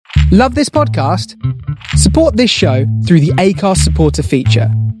Love this podcast? Support this show through the Acast supporter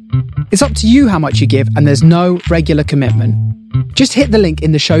feature. It's up to you how much you give, and there's no regular commitment. Just hit the link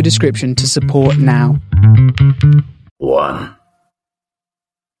in the show description to support now. One.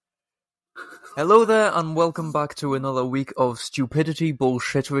 Hello there, and welcome back to another week of stupidity,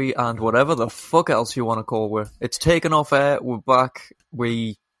 bullshittery, and whatever the fuck else you want to call it. It's taken off air, we're back,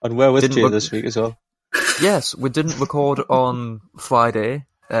 And we're with Jay this week as well. Yes, we didn't record on Friday,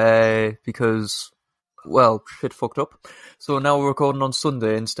 because, well, shit fucked up. So now we're recording on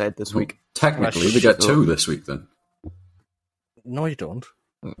Sunday instead this week. Technically, we get two this week then. No, you don't.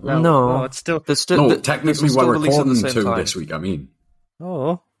 No, it's still... Technically we're recording two this week, I mean.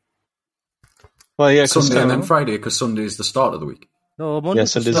 Oh. Well, yeah, Sunday and then Friday, because Sunday is the start of the week. No, Monday. Yeah,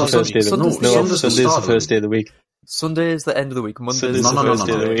 Sunday's the first day of the week. Sunday's the first day of the week. Sunday is the end of the week. Monday is the first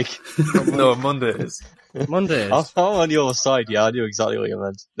day of the week. No, Monday is. Monday is. I'm on your side, yeah, I knew exactly what you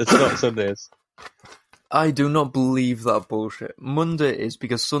meant. It's not Sundays. I do not believe that bullshit. Monday is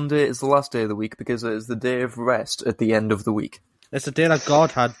because Sunday is the last day of the week because it is the day of rest at the end of the week. It's the day that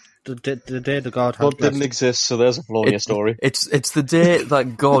God had. The day that God had. God didn't exist, so there's a flaw in your story. It's the day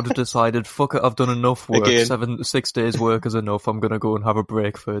that God decided, fuck it, I've done enough work. Again. 6 days work is enough. I'm gonna go and have a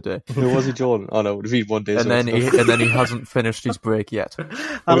break for a day. Who was he, Jordan? Oh no, it'd be 1 day. And then he hasn't finished his break yet.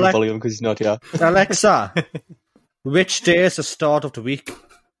 I'm gonna bully him because he's not here. Alexa, which day is the start of the week?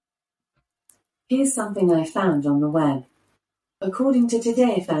 Here's something I found on the web. According to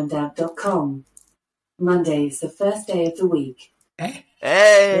todayfoundout.com, Monday is the first day of the week.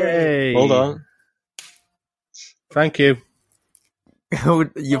 Hey! Hold on. Thank you.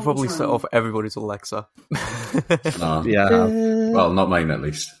 You probably set off everybody's Alexa. No. Yeah. Well, not mine at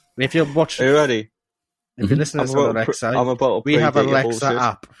least. If you're watching, are you ready? If you're listening to Alexa, we have Alexa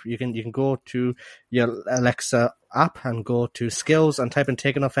app. You can go to your Alexa app and go to skills and type in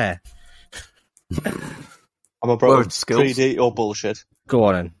 "taken off air." I'm about 3D or bullshit. Go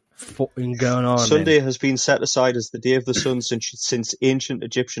on then. Fucking going on. Sunday has been set aside as the day of the sun since ancient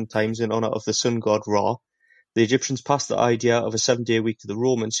Egyptian times in honor of the sun god Ra. The Egyptians passed the idea of a 7-day week to the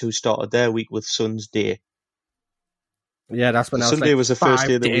Romans, who started their week with Sun's Day. Yeah, that's when Sunday was the first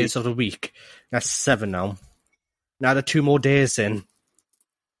day of the week. That's 7 now. Now there are 2 more days in.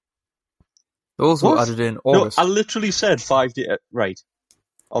 Those were added in August. No, I literally said 5 days. Right.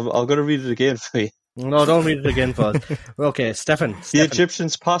 I'm going to read it again for you. No, don't read it again for us. Okay, Stefan. The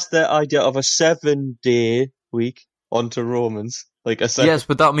Egyptians passed their idea of a 7-day week onto Romans. Like I said. Yes,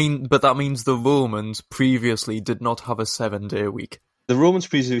 but that means the Romans previously did not have a 7-day week. The Romans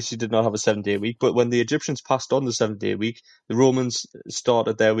previously did not have a 7-day week, but when the Egyptians passed on the 7-day week, the Romans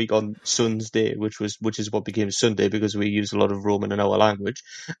started their week on Sun's Day, which is what became Sunday because we use a lot of Roman in our language.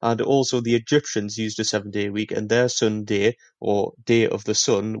 And also the Egyptians used a 7-day week, and their Sun Day, or Day of the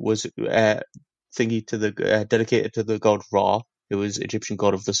Sun, was dedicated to the god Ra, who was Egyptian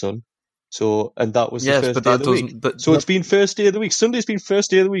god of the sun. So, and that was the first day of the week. So it's been first day of the week. Sunday's been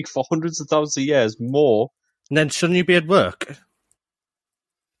first day of the week for hundreds of thousands of years more. And then shouldn't you be at work?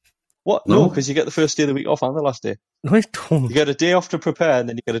 What? No, because you get the first day of the week off and the last day. No, I don't. You get a day off to prepare, and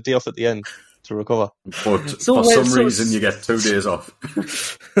then you get a day off at the end to recover. But for some reason, you get 2 days off.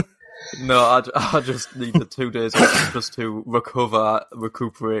 No, I just need the 2 days off just to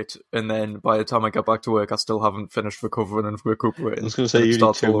recuperate, and then by the time I get back to work, I still haven't finished recovering and recuperating. I was going to say, you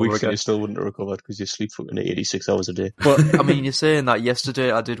need 2 weeks and you still wouldn't have recovered because you sleep fucking 86 hours a day. But, I mean, you're saying that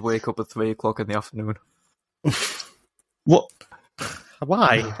yesterday I did wake up at 3 o'clock in the afternoon. What?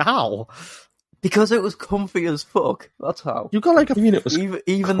 Why? How? Because it was comfy as fuck. That's how. You got like a...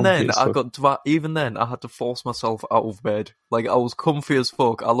 Even then, I had to force myself out of bed. Like, I was comfy as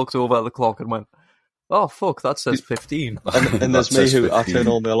fuck. I looked over at the clock and went, oh, fuck, that says 15. And there's me who, I turn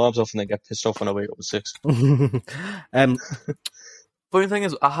all my alarms off and then get pissed off when I wake up at 6. Funny thing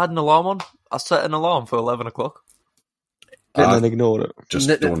is, I had an alarm on. I set an alarm for 11 o'clock. And then ignored it. Just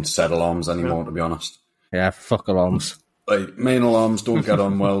don't set alarms anymore, to be honest. Yeah, fuck alarms. Like, main alarms don't get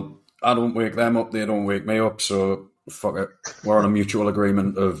on well. I don't wake them up, they don't wake me up, so fuck it. We're on a mutual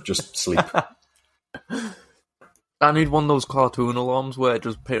agreement of just sleep. I need one of those cartoon alarms where it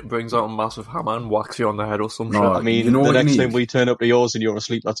just brings out a massive hammer and whacks you on the head or some shit. I mean, you know the next time we turn up to yours and you're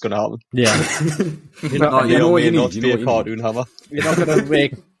asleep, that's going to happen. Yeah. You're not going to be a cartoon hammer. You're not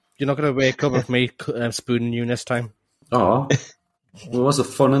going to wake up with me spooning you next time. Oh. Well, what's the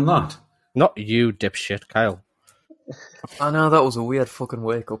fun in that? Not you, dipshit, Kyle. I know, that was a weird fucking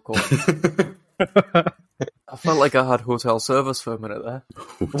wake-up call. I felt like I had hotel service for a minute there.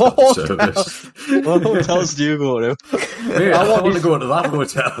 Hotel service? What hotels do you go to? Yeah, I want to go to that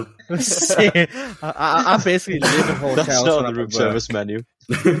hotel. I basically live in hotels. That's not on the room service menu.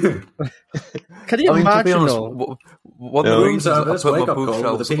 Can you imagine? To be honest, though? one of the reasons I put my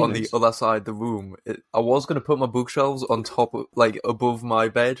bookshelves on the other side of the room, I was going to put my bookshelves on top of, above my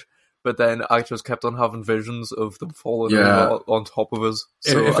bed, but then I just kept on having visions of them falling on top of us.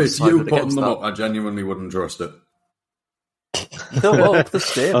 So if it's you putting them up, I genuinely wouldn't trust it. They'll up the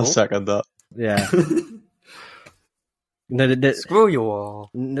stable. I'll second that. Yeah. Screw you all.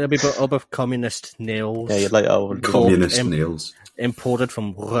 They'll be put up of communist nails. Yeah, you'd like that one. Communist nails. Imported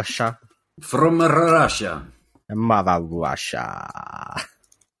from Russia. From Russia. Mother Russia.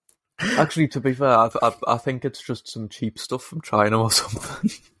 Actually, to be fair, I think it's just some cheap stuff from China or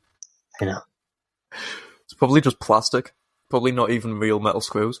something. You know. It's probably just plastic. Probably not even real metal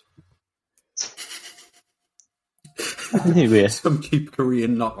screws. Anyway. Some cheap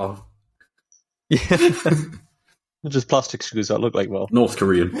Korean knockoff. Yeah. Just plastic screws that look like, well. North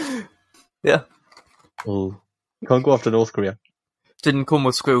Korean. Yeah. Oh. You can't go after North Korea. Didn't come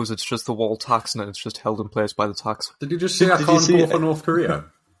with screws, it's just the wall tacks and it's just held in place by the tacks. Did you just say I can't go for North Korea?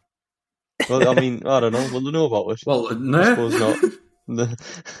 Well, I mean, I don't know. Well, they know about it. Well, no. I suppose not.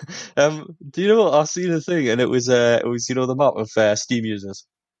 Do you know what? I seen a thing and it was the map of Steam users.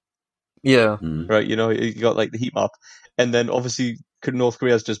 Yeah. Right, you got like the heat map. And then obviously North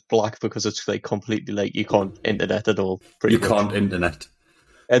Korea's just black because it's like completely like you can't internet at all. You can't internet.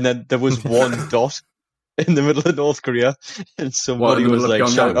 And then there was one dot in the middle of North Korea, and somebody was like,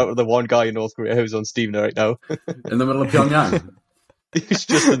 shout out to the one guy in North Korea who's on Steam right now. In the middle of Pyongyang? He's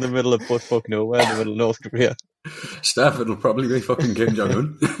just in the middle of butt-fuck nowhere, in the middle of North Korea. Steph, it'll probably be fucking Kim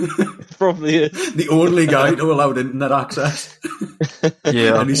Jong-un. Probably is. The only guy to allow internet access.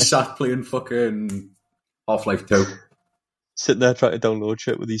 Yeah. And he's sat playing fucking Half-Life 2. Sitting there trying to download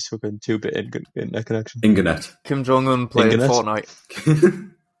shit with his fucking 2-bit internet connection. Inganet. Kim Jong-un playing Fortnite.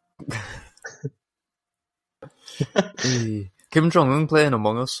 Kim Jong-un playing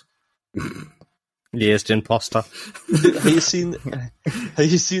Among Us. Yes, the imposter. Have you seen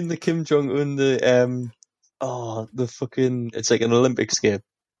the Kim Jong-un, the fucking, it's like an Olympics game.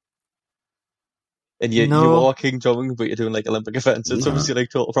 And you are Kim Jong-un, but you're doing like Olympic events. It's obviously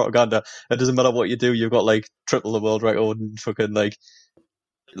like total propaganda. It doesn't matter what you do, you've got like triple the world record and fucking like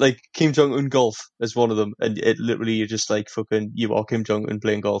Kim Jong-un golf is one of them. And it literally, you're just like fucking, you are Kim Jong-un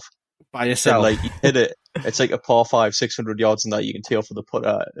playing golf. By yourself. And like, you hit it, it's like a par 5, 600 yards and that you can tee off with the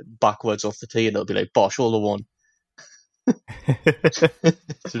putter backwards off the tee and it'll be like, bosh, all the one. It's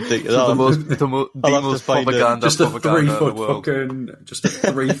ridiculous. The most propaganda just a in the world. Just a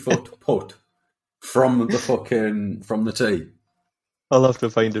 3-foot putt from the tee. I'll have to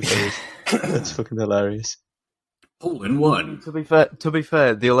find it for you. That's fucking hilarious. Hole in one. To be fair,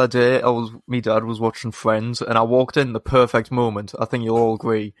 the other day my dad was watching Friends and I walked in the perfect moment. I think you'll all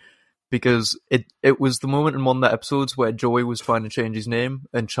agree. Because it was the moment in one of the episodes where Joey was trying to change his name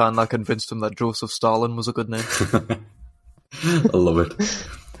and Chandler convinced him that Joseph Stalin was a good name. I love it.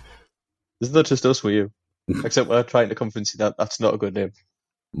 Isn't that just us with you? Except we're trying to convince you that that's not a good name.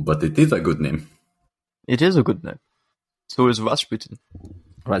 But it is a good name. It is a good name. So is Rasputin.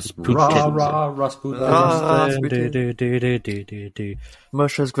 Rasputin. Rasputin.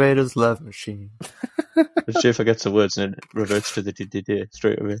 Russia's greatest love machine. But Jay forgets the words and it reverts to the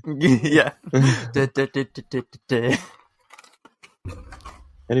straight away. Yeah.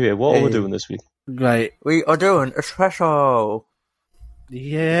 Anyway, what are we doing this week? Right. We are doing a special.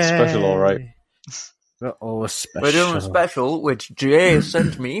 Yeah. Special, alright. Oh, a special. We're doing a special, which Jay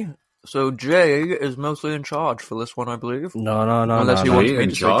sent me. So Jay is mostly in charge for this one, I believe. No. Unless you want me to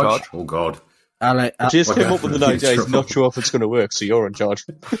take charge. Oh, God. Jay's came up with an idea. He's not sure if it's going to work, so you're in charge.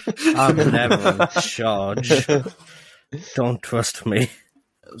 I'm never in charge. Don't trust me.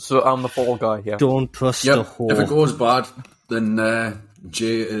 So I'm the fall guy here. Don't trust the whore. If it goes bad, then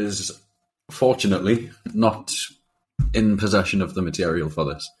Jay is fortunately not in possession of the material for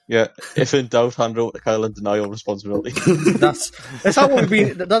this. Yeah, if in doubt, hand over to Kyle and deny all responsibility. That's what we've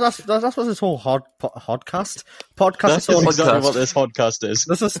been. That's what this whole podcast. That's exactly what this podcast is.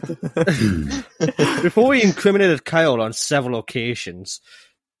 This is before we incriminated Kyle on several occasions.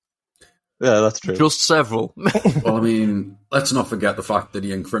 Yeah, that's true. Just several. Well, I mean, let's not forget the fact that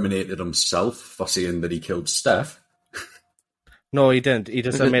he incriminated himself for saying that he killed Steph. No, he didn't. He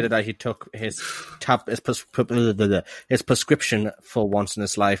just admitted that he took his prescription for once in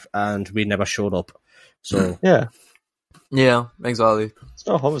his life, and we never showed up. So yeah, exactly. It's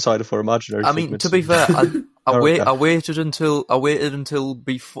not homicide for imaginary. I mean, to be fair, I waited until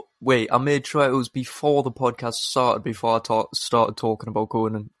before. Wait, I made sure it was before the podcast started. Before I started talking about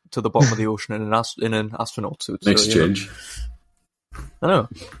going to the bottom of the ocean in an astronaut suit. Exchange. I know.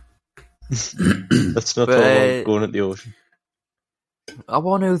 Let's not talk about going at the ocean. I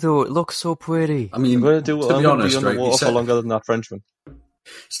want to, though. It looks so pretty. I mean, to be honest, right, he said, for longer than that Frenchman.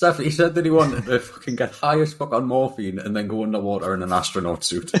 Steph, he said that he wanted to fucking get high as fuck on morphine and then go underwater in an astronaut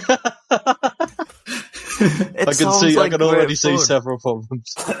suit. I can already see several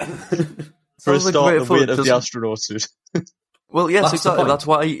problems. For a start, the weight of the astronaut suit. Well, yes,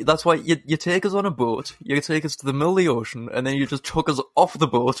 exactly. That's why you take us on a boat, you take us to the middle of the ocean, and then you just chuck us off the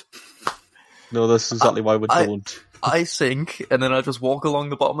boat. No, that's exactly why we don't. I sink, and then I just walk along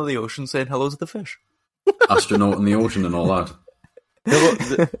the bottom of the ocean saying hello to the fish. Astronaut in the ocean and all that.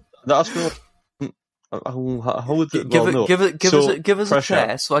 The astronaut. How would give us a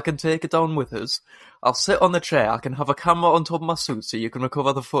chair so I can take it down with us. I'll sit on the chair. I can have a camera on top of my suit so you can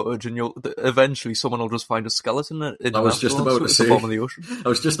recover the footage, and eventually someone will just find a skeleton in I was just about to say. At the bottom of the ocean. I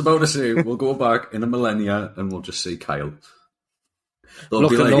was just about to say we'll go back in a millennia and we'll just see Kyle. They'll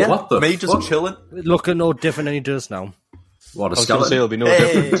be like, what the me just chilling, looking no different than he does now. What, a skeleton? I was going to say it'll be no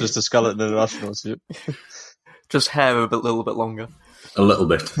different, just a skeleton in an astronaut suit. Just hair a little bit longer. A little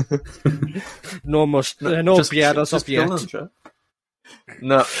bit. No beard or something.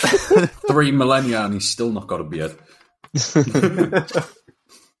 No. 3 millennia and he's still not got a beard.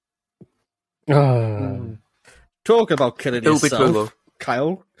 Talk about killing yourself,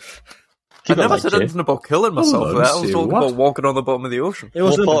 Kyle. I never said anything about killing myself. I was talking about walking on the bottom of the ocean. It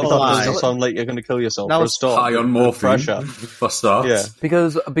wasn't part of that doesn't sound like you're going to kill yourself for a start. High on morphine for starts. Yeah.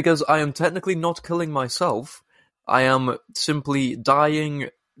 Because I am technically not killing myself. I am simply dying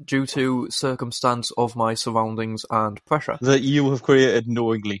due to circumstance of my surroundings and pressure. That you have created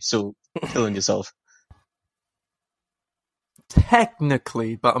knowingly, so killing yourself.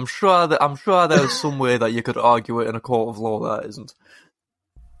 Technically, but I'm sure there's some way that you could argue it in a court of law that isn't.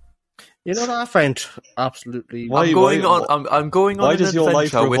 You know what I find absolutely... I'm going on an adventure. Why does your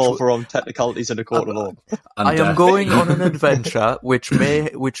life revolve around technicalities in a court of law? I am going on an adventure which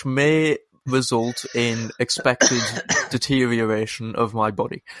may result in expected deterioration of my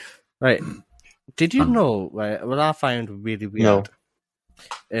body. Right. Did you know, right, what I find really weird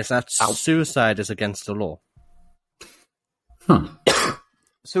is that suicide is against the law.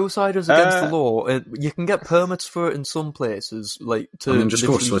 Suicide is against the law. You can get permits for it in some places, like to just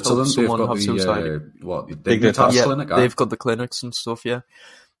go to Switzerland. Someone have suicide. Dignitas clinic? They've got the clinics and stuff, yeah.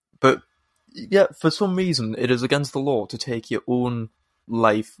 But yeah, for some reason, it is against the law to take your own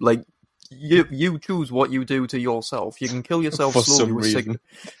life. Like you choose what you do to yourself. You can kill yourself slowly with cigarettes.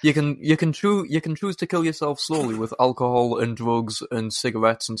 You can choose to kill yourself slowly with alcohol and drugs and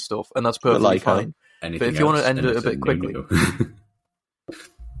cigarettes and stuff, and that's perfectly fine. But if you want to end it a bit quickly.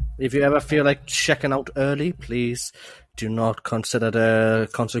 If you ever feel like checking out early, please do not consider the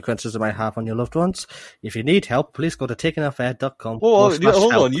consequences it might have on your loved ones. If you need help, please go to takeanaffair.com. Hold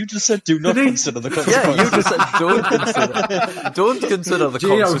on, you just said do not consider the consequences. Yeah, you just said don't consider the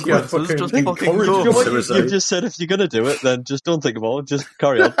consequences. Just fucking go. You just said if you're going to do it, then just don't think about it, just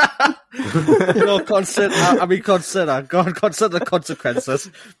carry on. Consider the consequences.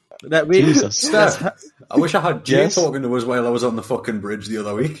 Jesus. I wish I had Jay talking to us while I was on the fucking bridge the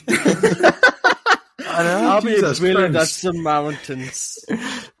other week. I know. I'll be willing at some mountains.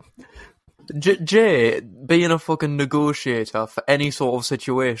 Jay, being a fucking negotiator for any sort of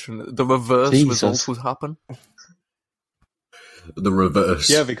situation, the reverse result would happen. The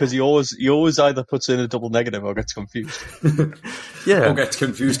reverse. Yeah, because he always either puts in a double negative or gets confused. Yeah. Or gets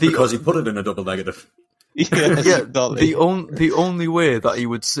confused because he put it in a double negative. The only way that he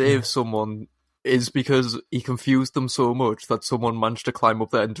would save someone is because he confused them so much that someone managed to climb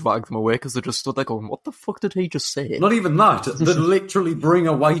up there and drag them away because they just stood there going, what the fuck did he just say? Not even that. They literally bring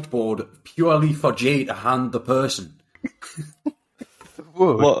a whiteboard purely for Jay to hand the person.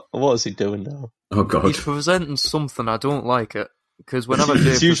 What is he doing now? Oh, God. He's presenting something. I don't like it. Because whenever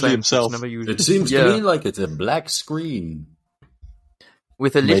Jay it's usually himself. It seems to me like it's a black screen.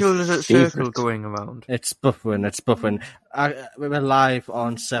 With a little circle going around. It's buffering. We're live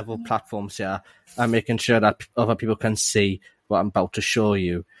on several platforms here. I'm making sure that other people can see what I'm about to show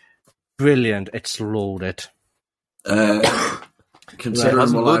you. Brilliant. It's loaded.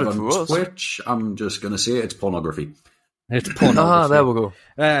 Considering we're live on Twitch, I'm just going to say it's pornography. It's pornography. There we go.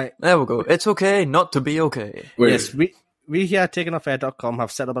 There we go. It's okay not to be okay. Wait. Yes, we here at takeanaffair.com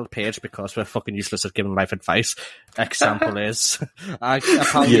have set up a page because we're fucking useless at giving life advice. Example is...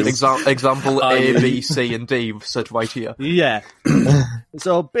 Example A, B, C, and D said right here. Yeah.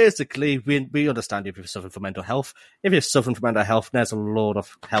 So basically, we understand if you're suffering from mental health. If you're suffering from mental health, there's a load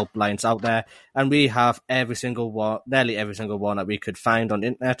of helplines out there. And we have nearly every single one that we could find on the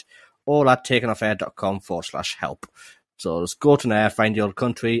internet, all at takeanaffair.com/help. So just go to there, find your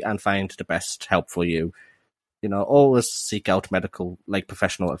country, and find the best help for you. always seek out medical,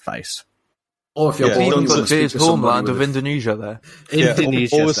 professional advice. Or if you're even got Jay's homeland of Indonesia there.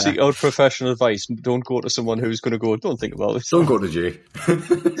 Indonesia. Always seek out professional advice. Don't go to someone who's going to go, don't think about it. Don't go to Jay.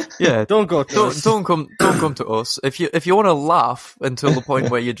 Yeah, don't go to us. Don't come to us. If you want to laugh until the point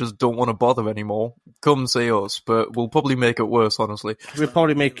where you just don't want to bother anymore, come see us. But we'll probably make it worse, honestly. We'll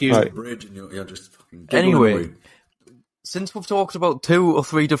probably make you... Anyway, since we've talked about 2 or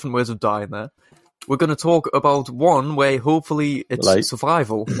 3 different ways of dying there, we're going to talk about one way hopefully it's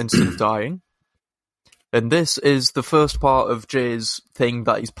survival instead of dying. And this is the first part of Jay's thing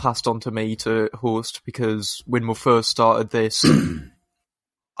that he's passed on to me to host, because when we first started this,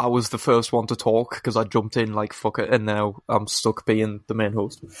 I was the first one to talk because I jumped in like fuck it, and now I'm stuck being the main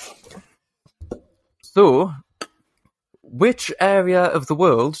host. So, which area of the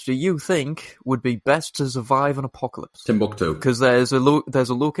world do you think would be best to survive an apocalypse? Timbuktu. Because there's a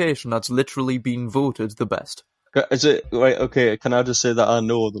location that's literally been voted the best. Is it right? Okay, can I just say that I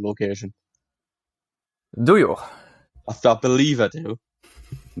know the location? Do you? I believe I do.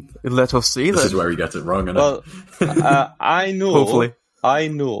 Let us see. This is where he gets it wrong, isn't it? I know. Hopefully. I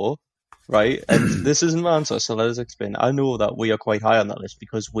know, right? And this isn't my answer, so let us explain. I know that we are quite high on that list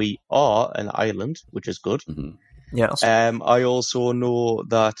because we are an island, which is good. Mm-hmm. Yes. I also know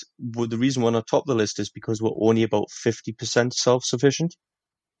that the reason we're not top of the list is because we're only about 50% self-sufficient.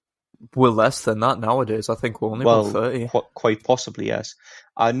 We're less than that nowadays. I think we're only about 30. Quite possibly, yes.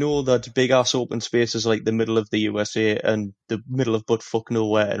 I know that big-ass open spaces like the middle of the USA and the middle of butt-fuck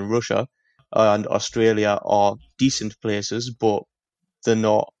nowhere in Russia and Australia are decent places, but they're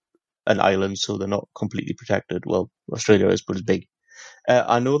not an island, so they're not completely protected. Well, Australia is, but it's big.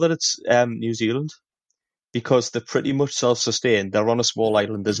 I know that it's New Zealand, because they're pretty much self-sustained. They're on a small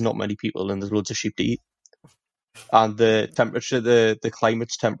island, there's not many people, and there's loads of sheep to eat. And the temperature, the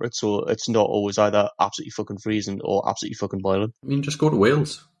climate's temperate, so it's not always either absolutely fucking freezing or absolutely fucking boiling. I mean, just go to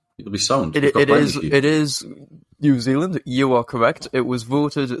Wales. It'll be sound. It is New Zealand. You are correct. It was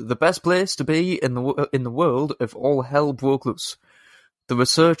voted the best place to be in the world if all hell broke loose. The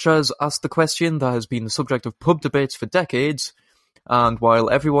researchers asked the question that has been the subject of pub debates for decades, and while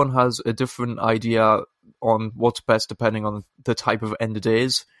everyone has a different idea on what's best depending on the type of end of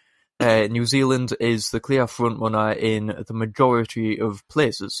days, New Zealand is the clear frontrunner in the majority of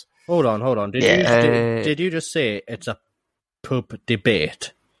places. Hold on. Did you just say it's a pub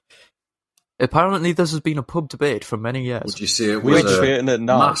debate? Apparently this has been a pub debate for many years. Would you say it was a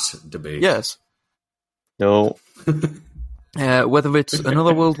mass debate? Yes. No. Whether it's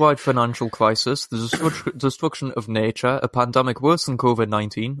another worldwide financial crisis, the destruction of nature, a pandemic worse than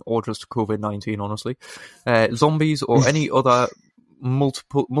COVID-19, or just COVID-19, honestly, zombies, or any other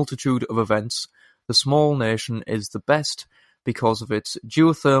multitude of events, the small nation is the best because of its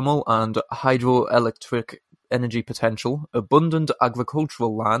geothermal and hydroelectric energy potential, abundant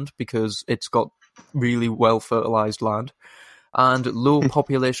agricultural land because it's got really well fertilized land, and low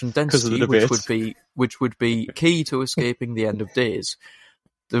population density, which would be key to escaping the end of days.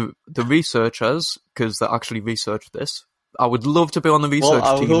 The researchers, because they actually researched this, I would love to be on the research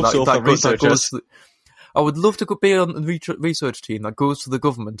team. I would love to be on the research team that goes to the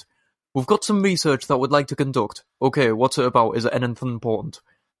government. We've got some research that we'd like to conduct. Okay, what's it about? Is it anything important?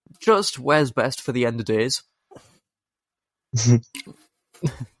 Just where's best for the end of days?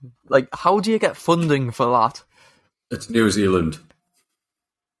 Like, how do you get funding for that? It's New Zealand.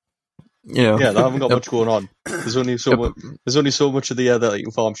 Yeah, they haven't got much going on. There's only so much of the air that you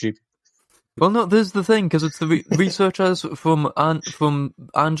can farm sheep. Well, no, there's the thing, because it's the researchers from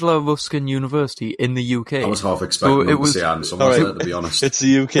Angela Ruskin University in the UK. I was half expecting to say to be honest. It's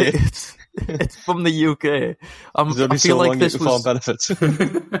the UK. It's from the UK. I feel like this was benefits.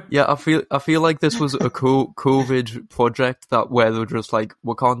 Yeah, I feel like this was a COVID project where they're just like,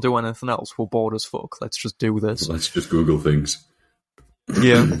 we can't do anything else. We're bored as fuck. Let's just do this. Let's just Google things.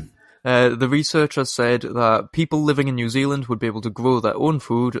 Yeah. The researchers said that people living in New Zealand would be able to grow their own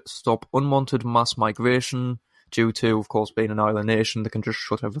food, stop unwanted mass migration due to, of course, being an island nation. They can just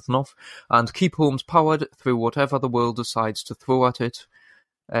shut everything off and keep homes powered through whatever the world decides to throw at it.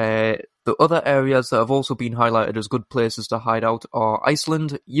 The other areas that have also been highlighted as good places to hide out are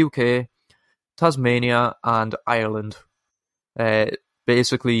Iceland, UK, Tasmania, and Ireland.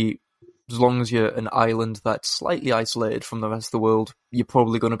 Basically, as long as you're an island that's slightly isolated from the rest of the world, you're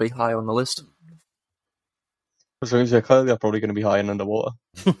probably going to be high on the list. As long as you're clearly probably going to be high and underwater.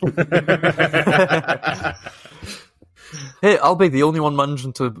 Hey, I'll be the only one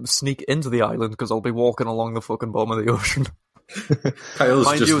managing to sneak into the island because I'll be walking along the fucking bottom of the ocean. Kyle's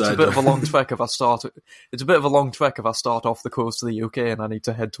Mind just you, it's a bit of a long trek if I start. It's a bit of a long trek if I start off the coast of the UK and I need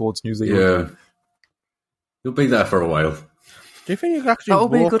to head towards New Zealand. Yeah. You'll be there for a while. Do you think you could actually That'll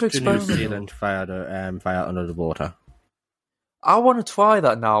be a walk good to New experiment. Zealand via under the water? I want to try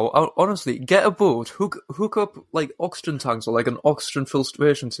that now. Honestly, get a boat, hook up like oxygen tanks or like an oxygen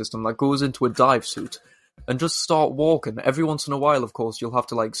filtration system that goes into a dive suit, and just start walking. Every once in a while, of course, you'll have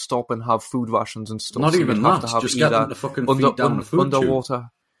to like stop and have food rations and stuff. Not so even you'd have that. to have Just get them to fucking feed down the food underwater. tube.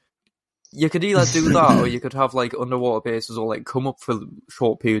 You could either do that, or you could have like underwater bases, or like come up for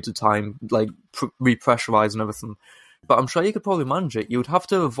short periods of time, like repressurize and everything. But I'm sure you could probably manage it. You would have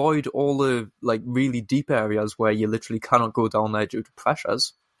to avoid all the like really deep areas where you literally cannot go down there due to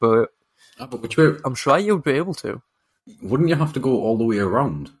pressures. But Which way? I'm sure you would be able to. Wouldn't you have to go all the way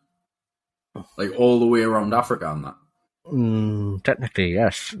around? Like all the way around Africa and that? Technically,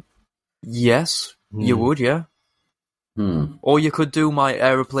 yes. Yes, you would, yeah. Or you could do my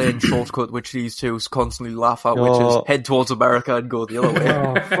aeroplane shortcut, which these two constantly laugh at, which is head towards America and go the other way.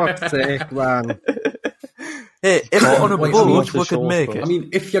 Oh, fuck's sake, man. Hey, if we're on a boat, we could make it. I mean,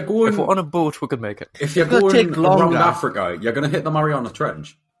 if you're going... If we're on a boat, we could make it. If you're gonna going take longer. around Africa, you're going to hit the Mariana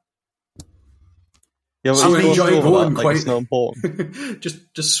Trench. Yeah, So but enjoy going quite... it's not important.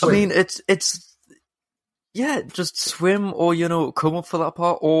 just swim. I mean, it's yeah, just swim or, come up for that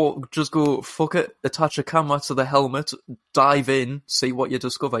part, or just go, fuck it, attach a camera to the helmet, dive in, see what you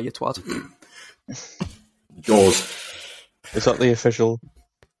discover, you twat. Jaws. Is that the official?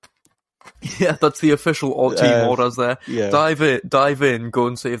 Yeah, that's the official team orders there. Yeah. Dive in, go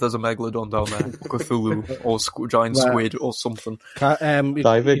and see if there's a megalodon down there, Cthulhu, or giant squid or something. Dive in, you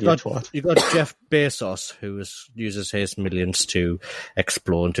twat. You got Jeff Bezos, who uses his millions to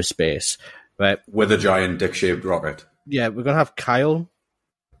explore into space. Right. With a giant dick-shaped rocket. Yeah, we're going to have Kyle,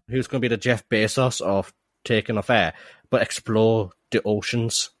 who's going to be the Jeff Bezos of taking off air, but explore the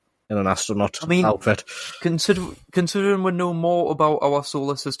oceans in an astronaut outfit. Considering we know more about our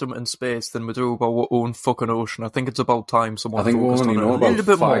solar system and space than we do about our own fucking ocean, I think it's about time someone focused on it a little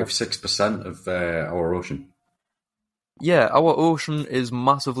bit more. 5-6% of our ocean. Yeah, our ocean is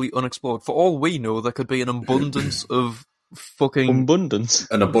massively unexplored. For all we know, there could be an abundance of fucking... An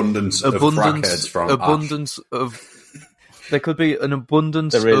abundance of crackheads from There could be an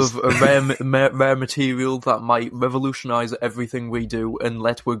abundance of a rare material that might revolutionise everything we do and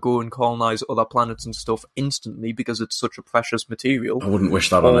let we go and colonise other planets and stuff instantly because it's such a precious material. I wouldn't wish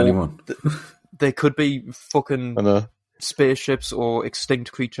that on anyone. There could be fucking spaceships or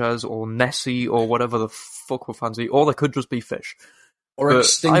extinct creatures or Nessie or whatever the fuck we fancy, or there could just be fish. Or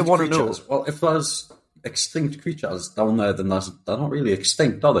extinct creatures. Well, if there's extinct creatures down there, then they're not really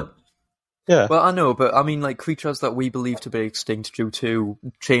extinct, are they? Yeah. Well, I know, but I mean, like, creatures that we believe to be extinct due to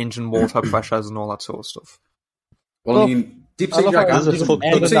change in water pressures and all that sort of stuff. Well, I mean, deep sea gigantism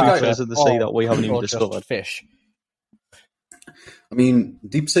in the sea that we haven't even discovered. Fish. I mean,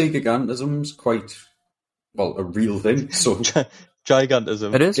 deep sea gigantism's quite, a real thing. So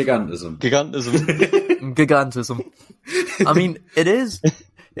gigantism. It is? Gigantism. Gigantism. I mean, it is.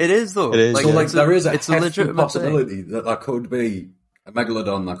 It is, though. It is. Like, so, there is a legitimate possibility that there could be a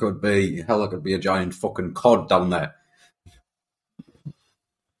megalodon, there could be a giant fucking cod down there.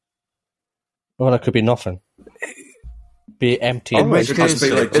 Well, it could be nothing. Be empty. In which case,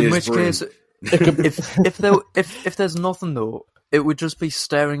 if there's nothing though, it would just be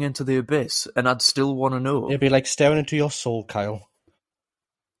staring into the abyss, and I'd still want to know. It'd be like staring into your soul, Kyle.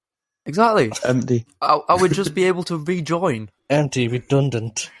 Exactly. Empty. I would just be able to rejoin. Empty,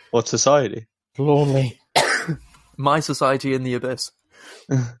 redundant. What society? Lonely. My society in the abyss.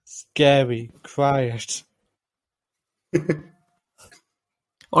 Scary. Quiet.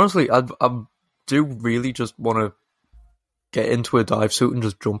 Honestly, I do really just want to get into a dive suit and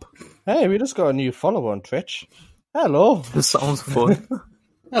just jump. Hey, we just got a new follower on Twitch. Hello. This sounds fun.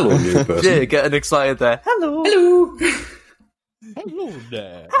 Hello, new person. Yeah, getting excited there. Hello. Hello. Hello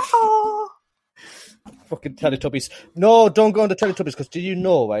there. Fucking Teletubbies. No, don't go on the Teletubbies, because did you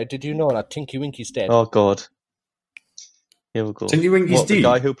know that Tinky Winky's dead? Oh, God. Here we go. Tinky Winky's dead? The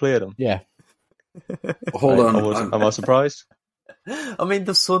guy who played him? Yeah. Hold on. Am I surprised? I mean,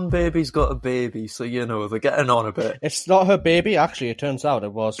 the Sun Baby's got a baby, so, they're getting on a bit. It's not her baby, actually. It turns out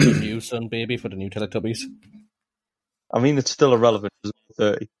it was the new Sun Baby for the new Teletubbies. I mean, it's still irrelevant. It's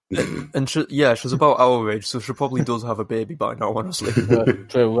 30. And she's about our age, so she probably does have a baby by now, honestly.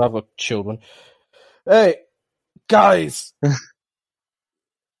 True, we have children. Hey, guys!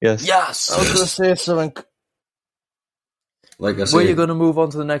 Yes. Yes! I was going to say something. Like I said, were you going to move on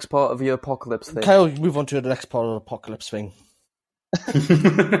to the next part of your apocalypse thing? Kyle, move on to the next part of the apocalypse thing.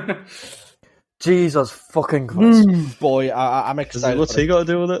 Jesus fucking Christ. Boy, I'm excited. What's he got to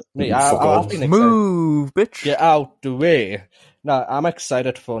do with it? Me, I've been excited. Move, bitch. Get out the way. No, I'm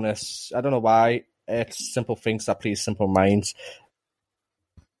excited for this. I don't know why. it's simple things that please simple minds.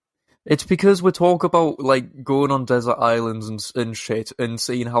 It's because we talk about like going on desert islands and shit and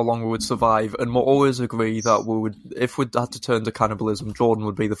seeing how long we would survive, and we'll always agree that we would, if we had to turn to cannibalism, Jordan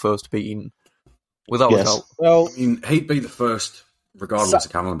would be the first to be eaten, without a doubt. Well, I mean, he'd be the first, regardless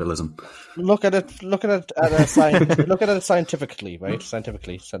of cannibalism. Look at it scientifically, right?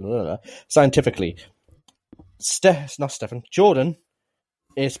 Scientifically, Jordan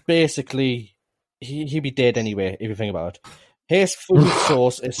is basically he'd be dead anyway if you think about it. His food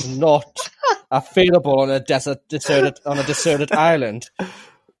source is not available on a deserted island,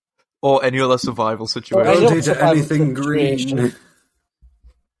 or any other survival situation. Don't eat anything green.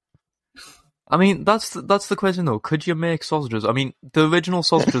 I mean, that's the question though. Could you make sausages? I mean, the original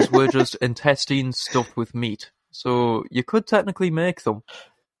sausages were just intestines stuffed with meat, so you could technically make them.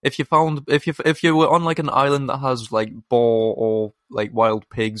 If you were on like an island that has like boar or like wild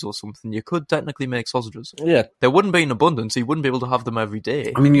pigs or something, you could technically make sausages. Yeah, there wouldn't be in abundance. You wouldn't be able to have them every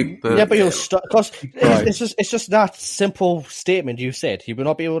day. I mean, but you'll stop because it's just that simple statement you said. You will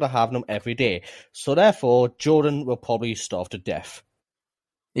not be able to have them every day, so therefore Jordan will probably starve to death.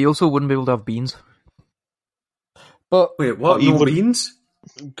 He also wouldn't be able to have beans. But wait, what? No beans?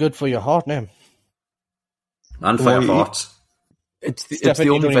 Good for your heart, now. And for your thoughts. It's the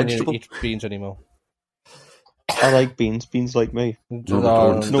only vegetable. Eat beans anymore. I like beans. Beans like me. No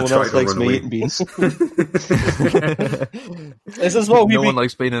one else likes me eating beans. This is what no one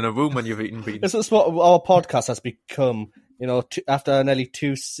likes being in a room when you've eaten beans. This is what our podcast has become. You know, after nearly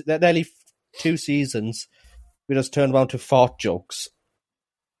two seasons, we just turned around to fart jokes.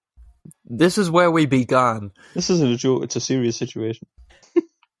 This is where we began. This isn't a joke. It's a serious situation.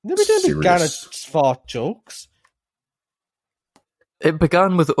 We didn't begin at fart jokes. It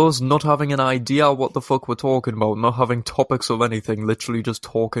began with us not having an idea what the fuck we're talking about, not having topics of anything, literally just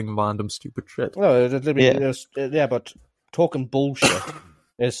talking random stupid shit. No, but talking bullshit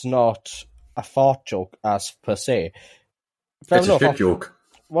is not a fart joke as per se. It's a shit joke.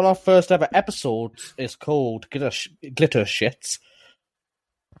 One of our first ever episodes is called Glitter Shits.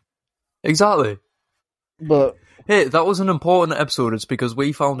 Exactly. But hey, that was an important episode. It's because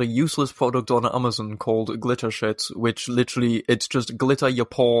we found a useless product on Amazon called Glitter Shits, which literally, it's just glitter you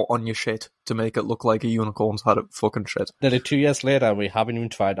pour on your shit to make it look like a unicorn's had a fucking shit. Nearly 2 years later, we haven't even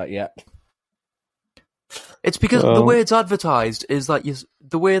tried that yet. It's because the way it's advertised is that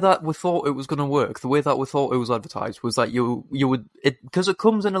the way that we thought it was going to work, the way that we thought it was advertised was that you would, because it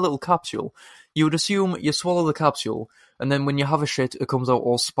comes in a little capsule, you would assume you swallow the capsule, and then when you have a shit, it comes out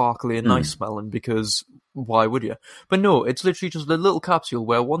all sparkly and nice smelling, because why would you? But no, it's literally just a little capsule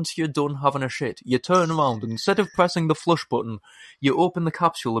where once you're done having a shit, you turn around, and instead of pressing the flush button, you open the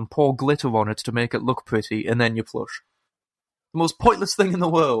capsule and pour glitter on it to make it look pretty, and then you flush. The most pointless thing in the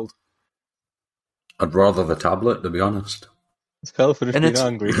world. I'd rather the tablet, to be honest. It's Carl for being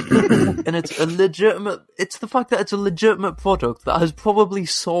angry. And it's the fact that it's a legitimate product that has probably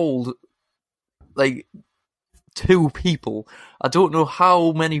sold, like, 2 people. I don't know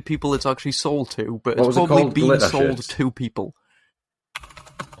how many people it's actually sold to, but it's probably been sold to 2 people.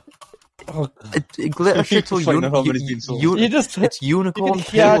 Glitter shit or it's unicorn you can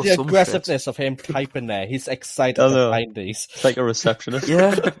hear the aggressiveness of him typing there. He's excited to find these. It's like a receptionist.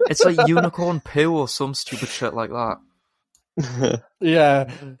 Yeah, it's like unicorn poo or some stupid shit like that.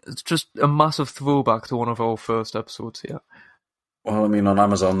 Yeah. It's just a massive throwback to one of our first episodes here. Well, I mean, on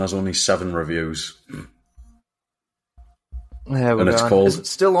Amazon there's only 7 reviews. There we go. Is it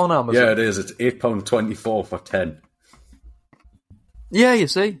still on Amazon? Yeah, it is. It's £8.24 for 10. Yeah, you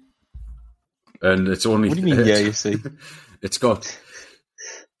see. And it's only... What do you mean, yeah, you see? It's got...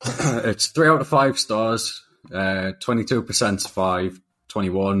 it's 3 out of 5 stars, 22% 5,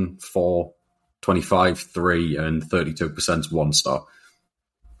 21 4, 25 3, and 32% 1 star.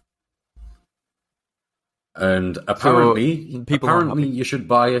 And apparently you should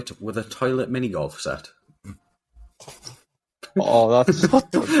buy it with a toilet mini golf set. Oh, that's...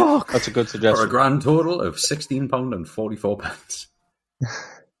 What the fuck? That's a good suggestion. For a grand total of £16.44.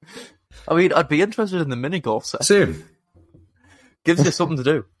 I mean, I'd be interested in the mini golf set. Same. Gives you something to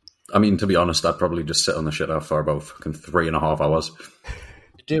do. I mean, to be honest, I'd probably just sit on the shit out for about fucking 3.5 hours.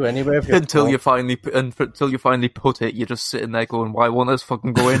 Do anyway until you finally put it, you're just sitting there going, "Why won't this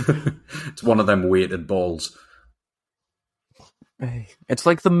fucking go in?" It's one of them weighted balls. It's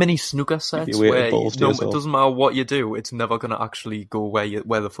like the mini snooker sets where it doesn't matter what you do, it's never going to actually go where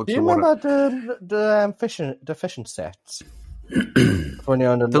the fuck you want it. Do you remember the fishing sets? When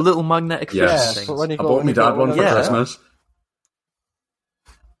you're under the little magnetic fish things. I bought my dad one for Christmas.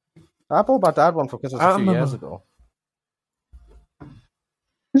 I bought my dad one for Christmas a few years ago.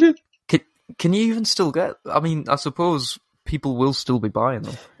 Can you even still get? I mean, I suppose people will still be buying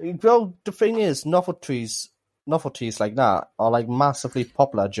them. Well, the thing is, novelties like that are like massively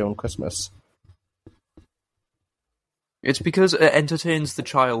popular during Christmas. It's because it entertains the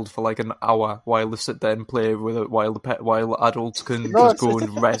child for like an hour while they sit there and play with it, while adults can just go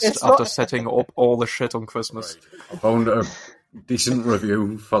and rest after setting up all the shit on Christmas. I found a decent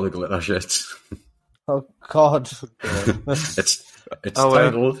review for the glitter shit. Oh God! It's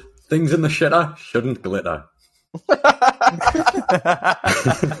titled "Things in the Shitter Shouldn't Glitter."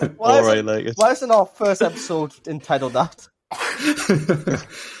 Why isn't our first episode entitled that? I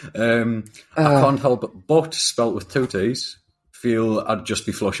can't help but, spelt with 2 T's, feel I'd just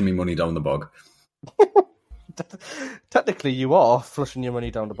be flushing me money down the bog. Technically, you are flushing your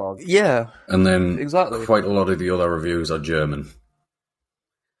money down the bog. Yeah. And then exactly. Quite a lot of the other reviews are German.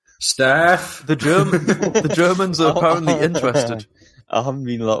 Steph! The Germans are apparently interested. I haven't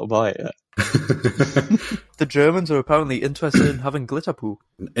been allowed to buy it yet. The Germans are apparently interested in having glitter poo.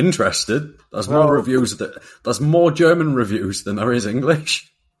 Interested? There's more reviews. There's more German reviews than there is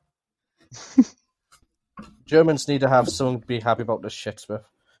English. Germans need to have something to be happy about this shit with.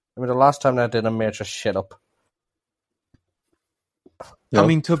 I mean, the last time they did a major shit up. I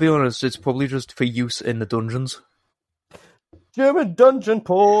mean, to be honest, it's probably just for use in the dungeons. German dungeon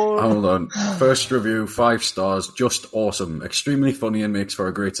porn. Hold on. First review, 5 stars. Just awesome. Extremely funny and makes for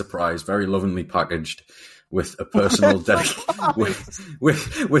a great surprise. Very lovingly packaged with a personal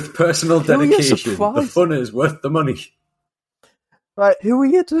with personal dedication. The fun is worth the money. Right, who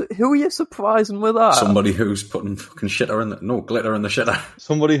are you surprising with that? Somebody who's putting fucking glitter in the shitter.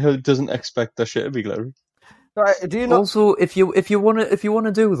 Somebody who doesn't expect their shit to be glittery. Right, do you know? Also, if you want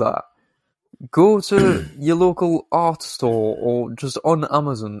to do that, go to your local art store or just on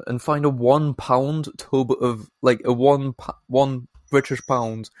Amazon and find a £1 tub of one British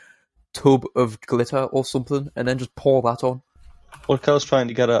pound tub of glitter or something, and then just pour that on. What Cal's trying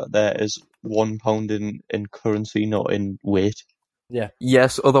to get at there is £1 in currency, not in weight. Yeah.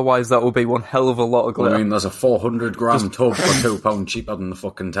 Yes, otherwise that would be one hell of a lot of glitter. I mean, there's a 400 gram tub for £2 cheaper than the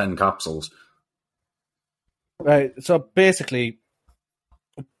fucking 10 capsules. Right, so basically,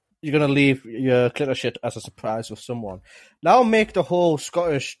 you're going to leave your glitter shit as a surprise with someone. Now make the whole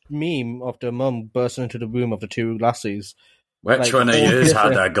Scottish meme of the mum bursting into the room of the 2 lassies. Which one of you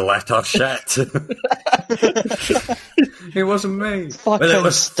had a glitter shit? It wasn't me. But it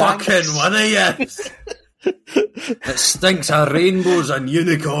was fucking one of you. It stinks of rainbows and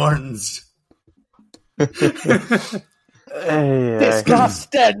unicorns.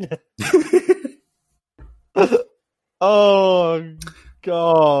 Disgusting! Oh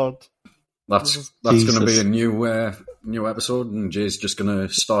God! That's going to be a new episode, and Jay's just going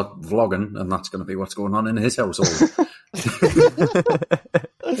to start vlogging, and that's going to be what's going on in his household.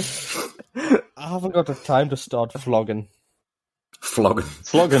 I haven't got the time to start vlogging.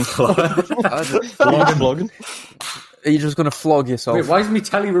 Flogging. Are you just going to flog yourself? Wait, why is me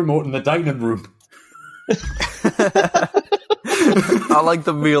telly remote in the dining room? I like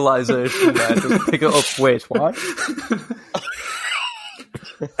the realisation there. Just pick it up. Wait, why?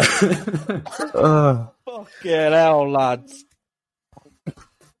 Fucking hell, lads.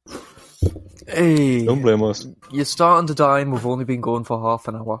 Hey, don't blame us. You're starting to die and we've only been going for half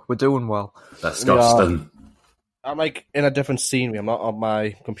an hour. We're doing well. Disgusting. I'm like in a different scenery. I'm not on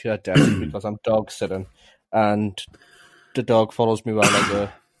my computer desk because I'm dog sitting, and the dog follows me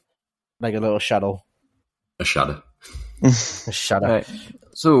around like a little shadow. A shadow. A shadow. Right.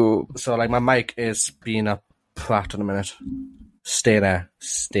 So like my mic is being a prat in a minute. Stay there.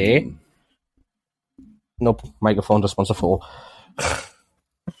 Stay. Nope. Microphone just wants to fall.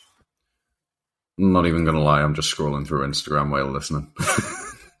 I'm not even going to lie. I'm just scrolling through Instagram while listening.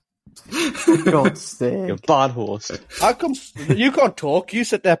 God's sake. You're a bad horse. How come you can't talk? You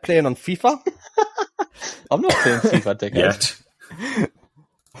sit there playing on FIFA. I'm not playing FIFA, dickhead. Yet.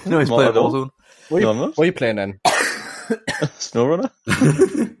 No, he's playing Warzone. What are you playing then? SnowRunner?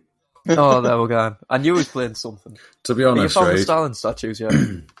 Oh, there we go. I knew he was playing something. To be honest, you found right? the Stalin statues yet?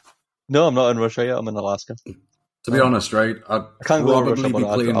 No, I'm not in Russia yet. I'm in Alaska. To be honest, right? I can't go to Russia, be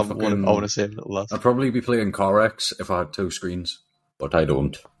but playing I want to save it last. I'd probably be playing CarX if I had 2 screens, but I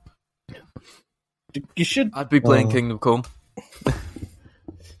don't. You should. I'd be playing Kingdom Come.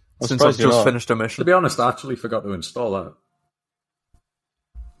 Since I've just finished a mission. To be honest, I actually forgot to install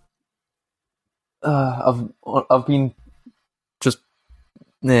that. I've been just.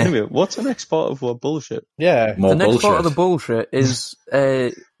 Nah. Anyway, what's the next part of what bullshit? Yeah, more the next bullshit. part of the bullshit is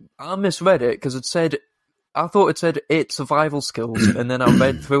I misread it because I thought it said 8 survival skills, and then I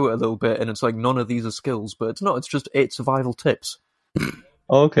read through it a little bit, and it's like none of these are skills, but it's not. It's just 8 survival tips.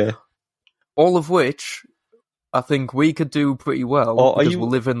 Oh, okay. All of which I think we could do pretty well because we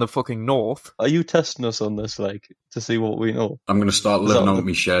live in the fucking north. Are you testing us on this, like, to see what we know? I'm going to start living out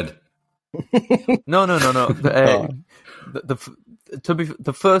my shed. No.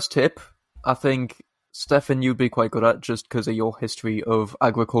 The first tip, I think, Stefan, you'd be quite good at just because of your history of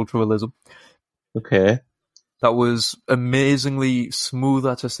agriculturalism. Okay. That was amazingly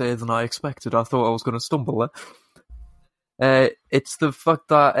smoother to say than I expected. I thought I was going to stumble there. It's the fact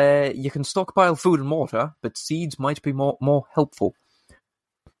that you can stockpile food and water, but seeds might be more helpful.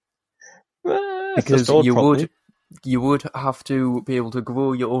 Because you would have to be able to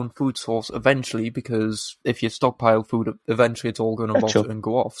grow your own food source eventually, because if you stockpile food, eventually it's all going to rot and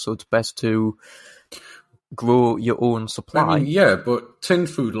go off. So it's best to grow your own supply. I mean, yeah, but tin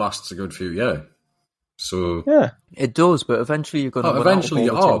food lasts a good few years. So yeah, it does, but eventually you're going to run out of all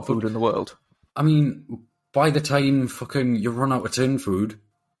the tin food in the world. I mean, by the time fucking you run out of tin food,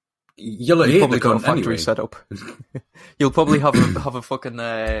 you'll probably got a factory set up. You'll probably have a fucking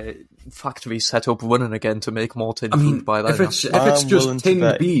factory set up running again to make more tin food by then. If it's just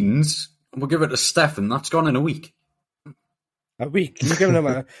tin beans, we'll give it to Stefan. That's gone in a week. A week? You're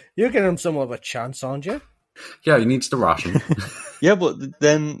giving him somewhat of a chance, aren't you? Yeah, he needs to ration. Yeah, but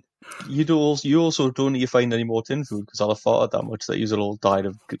then you also don't need to find any more tin food because I'll have farted that much that you'll all died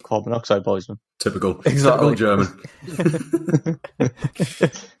of carbon dioxide poisoning. Typical German.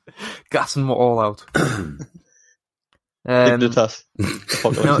 Gassing all out. Dignitas.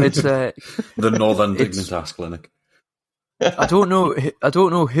 No, it's the Northern Dignitas Clinic. I don't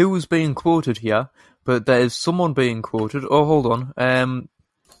know who's being quoted here, but there is someone being quoted. Oh, hold on.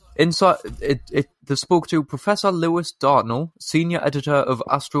 Inside they spoke to Professor Lewis Dartnell, senior editor of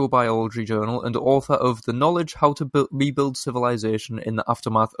Astrobiology Journal and author of The Knowledge How to Rebuild Civilization in the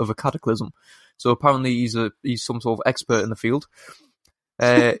Aftermath of a Cataclysm. So apparently he's some sort of expert in the field.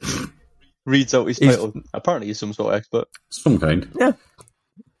 Reads out his title. Apparently he's some sort of expert. Some kind. Yeah.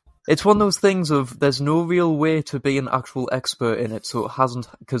 It's one of those things of there's no real way to be an actual expert in it, so it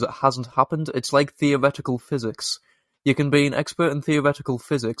hasn't happened. It's like theoretical physics. You can be an expert in theoretical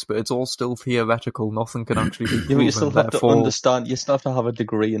physics, but it's all still theoretical. Nothing can actually be proven. You still have to understand. You still have to have a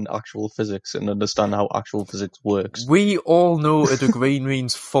degree in actual physics and understand how actual physics works. We all know a degree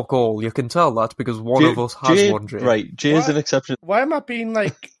means fuck all. You can tell that because one of us has one, Jay. Right, Jay's an exception. Why am I being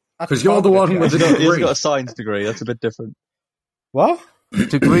like... Because you're the one with the degree. He's got a science degree. That's a bit different. What?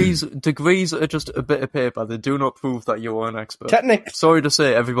 Degrees are just a bit of paper. They do not prove that you're an expert. Sorry to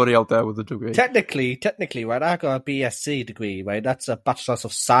say, everybody out there with a degree. Technically, right, I got a BSc degree, right? That's a Bachelor's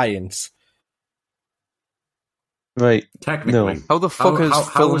of Science. Right. Technically. No. How the fuck is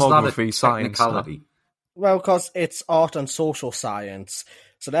filmography science? Well, because it's art and social science.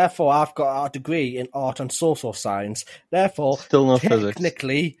 So therefore, I've got a degree in art and social science. Therefore, still not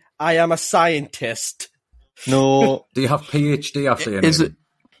technically, physics. I am a scientist. No. Do you have PhD after your name?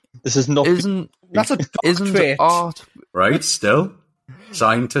 This is not... That's a doctorate. Isn't art... Right, still.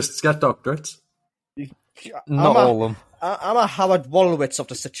 Scientists get doctorates. Not all of them. I'm a Howard Wolowitz of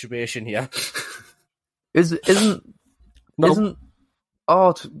the situation here. Isn't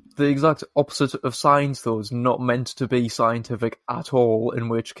art the exact opposite of science, though? It's not meant to be scientific at all, in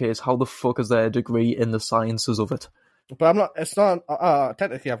which case, how the fuck is there a degree in the sciences of it? But I'm not. It's not.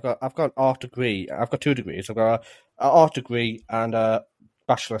 Technically, I've got an art degree. I've got 2 degrees. I've got an art degree and a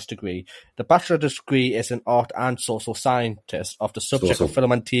bachelor's degree. The bachelor's degree is in art and social scientist of the subject of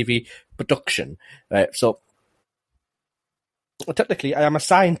film and TV production. Right. So, technically, I am a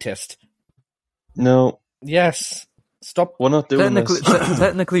scientist. No. Yes. Stop. We're not doing this.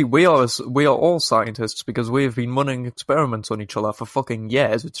 Technically, we are all scientists because we have been running experiments on each other for fucking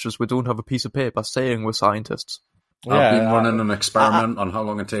years. It's just we don't have a piece of paper saying we're scientists. I've been running an experiment on how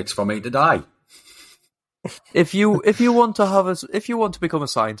long it takes for me to die. If you want to become a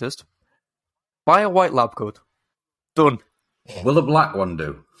scientist, buy a white lab coat. Done. Will a black one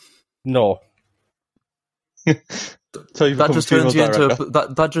do? No. That just turns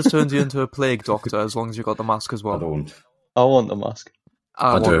you into a plague doctor as long as you got the mask as well. I don't. I want the mask.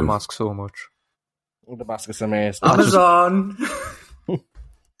 I want the mask so much. The mask is amazing. Amazon.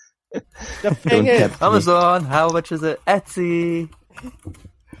 The thing is, Amazon, how much is it? Etsy.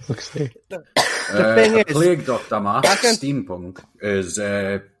 The thing is, Plague Doctor mask, steampunk, is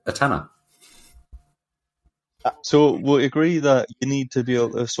a tenner. So we agree that you need to be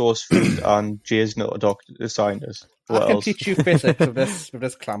able to source food, and Jay's not a doctor, a scientist. I can teach you physics with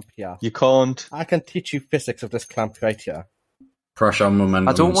this clamp here. You can't. I can teach you physics of this clamp right here. Pressure, momentum.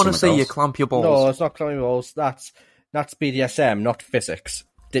 I don't want to say you clamp your balls. No, it's not clamping balls. That's BDSM, not physics.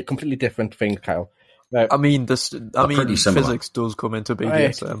 Completely different thing, Kyle. Right. I mean, pretty similar. physics does come into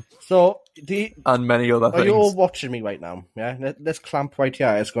BDSM. Right. So and many other things. Are you all watching me right now? Yeah. This clamp right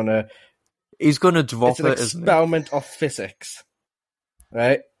here is gonna. He's gonna drop it. It's an experiment of physics.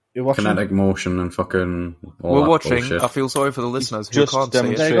 Right. You're watching. Kinetic motion and fucking. We're watching. Bullshit. I feel sorry for the listeners who Just can't see it.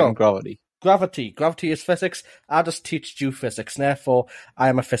 demonstrating gravity. Gravity is physics. I just teach you physics. Therefore, I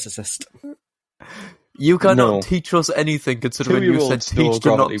am a physicist. You cannot teach us anything considering you said teach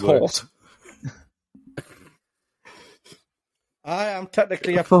and not taught. I am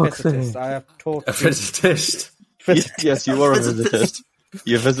technically a physicist. I have taught a physicist. Yes, you are a physicist.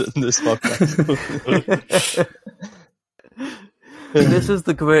 You're visiting this podcast. This is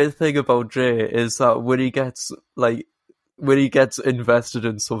the great thing about Jay, is that when he gets invested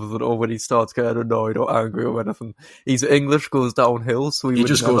in something, or when he starts getting annoyed or angry or anything, his English goes downhill. So he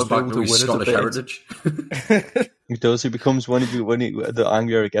just goes back to his Scottish heritage. He does. He becomes the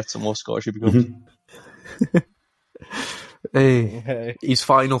angrier he gets, the more Scottish he becomes. Hey, his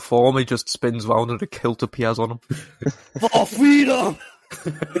final form, he just spins round and a kilt appears on him. For freedom!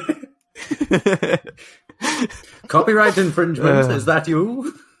 Copyright infringement, is that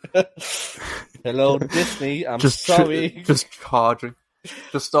you? Hello, Disney, I'm sorry. Just charging.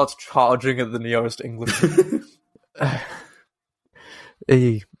 Just starts charging at the nearest English.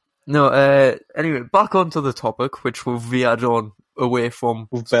 Anyway, back onto the topic, which we've veered on away from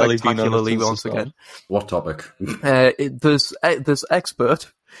spectacularly once again. What topic? This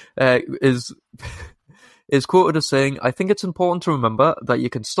expert is quoted as saying, "I think it's important to remember that you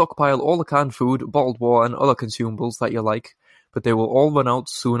can stockpile all the canned food, bottled water, and other consumables that you like, but they will all run out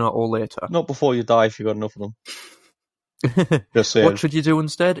sooner or later." Not before you die if you've got enough of them. Just saying. What should you do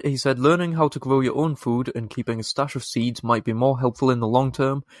instead? He said, learning how to grow your own food and keeping a stash of seeds might be more helpful in the long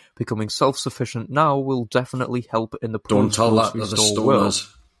term. Becoming self-sufficient now will definitely help in the Don't tell that to the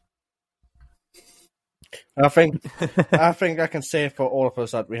stoners. I think I can say for all of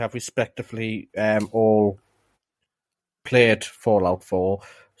us that we have respectively all played Fallout 4,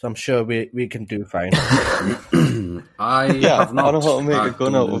 so I'm sure we can do fine. I have not. I know how to make a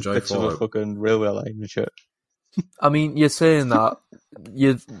gun out of bits of a fucking railway line and shit. I mean, you're saying that.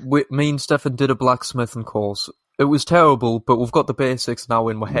 Me and Stefan did a blacksmithing course. It was terrible, but we've got the basics now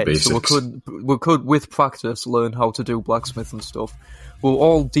in my head, so we could, with practice, learn how to do blacksmithing stuff. We're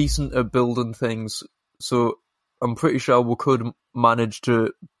all decent at building things, so I'm pretty sure we could manage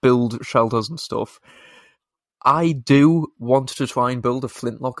to build shelters and stuff. I do want to try and build a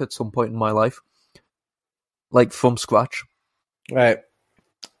flintlock at some point in my life, like from scratch. Right.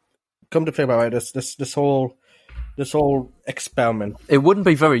 Come to think about it, this whole experiment. It wouldn't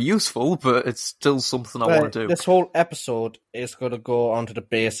be very useful, but it's still something I want to do. This whole episode is going to go onto the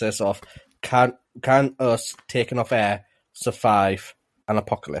basis of can us taking off air survive an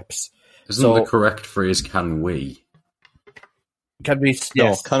apocalypse? Isn't the correct phrase "can we"? Can we?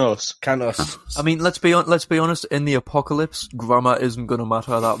 Yes. No, can us. I mean, let's be honest. In the apocalypse, grammar isn't going to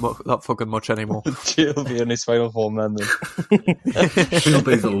matter that fucking much anymore. He'll be in his final form, man. Then he'll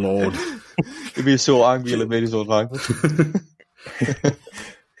be the Lord. He'll be so angry he'll made his own language.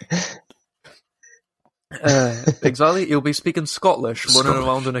 Exactly. He'll be speaking Scottish, running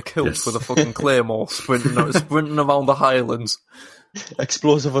around in a kilt with a fucking claymore, sprinting around the Highlands.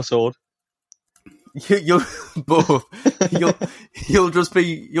 Explosive assault. You'll just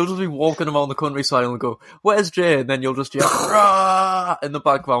be walking around the countryside and go, "Where's Jay?" And then you'll just yell "Rah!" in the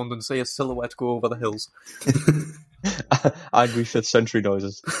background and see a silhouette go over the hills. Angry 5th century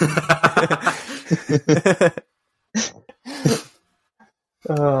noises.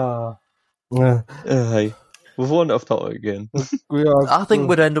 We've wandered off topic again. I think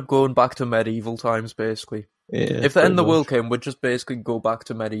we'd end up going back to medieval times, basically. Yeah, if the end of the world came, we'd just basically go back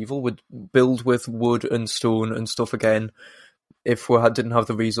to medieval. We'd build with wood and stone and stuff again. If we didn't have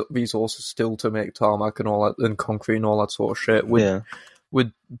the resources still to make tarmac and all that, and concrete and all that sort of shit,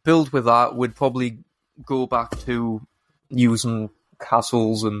 we'd build with that. We'd probably go back to using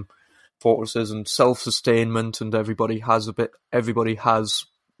castles and fortresses and self-sustainment, and everybody has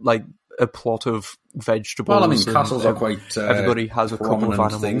like a plot of vegetables. Well, I mean, castles are quite everybody has a couple of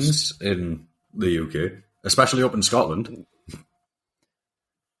animals things in the UK, especially up in Scotland.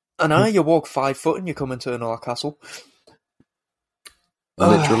 And you walk 5 foot and you come into another castle.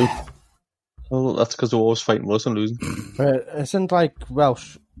 Literally. Well, that's because they're always fighting worse and losing. Isn't like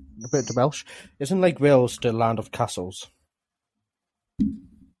Welsh, a bit of Welsh, isn't like Wales the land of castles?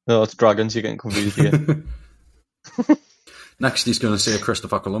 No, it's dragons, you're getting confused here. Next, he's going to say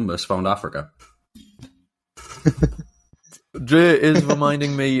Christopher Columbus found Africa. Jay is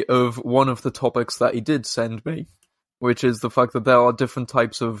reminding me of one of the topics that he did send me, which is the fact that there are different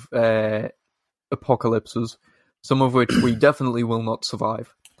types of apocalypses, some of which we definitely will not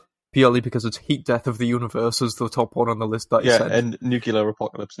survive. Purely because it's heat death of the universe is the top one on the list that you said. And nuclear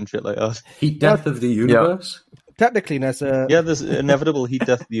apocalypse and shit like that. Heat death of the universe? Yeah. Technically, there's there's inevitable heat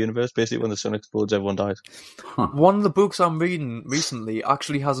death of the universe. Basically, when the sun explodes, everyone dies. Huh. One of the books I'm reading recently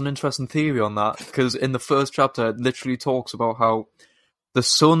actually has an interesting theory on that, because in the first chapter it literally talks about how the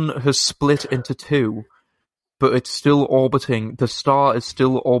sun has split into two, but it's still orbiting, the star is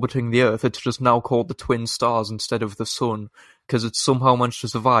still orbiting the Earth. It's just now called the twin stars instead of the sun, because it's somehow managed to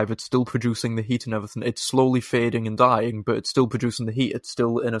survive. It's still producing the heat and everything. It's slowly fading and dying, but it's still producing the heat. It's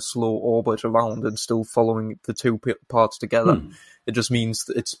still in a slow orbit around and still following the two parts together. It just means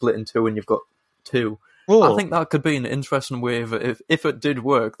that it's split in two and you've got two. Whoa. I think that could be an interesting way of it. If it did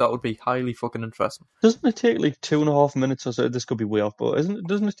work, that would be highly fucking interesting. Doesn't it take like 2.5 minutes or so? This could be way off, but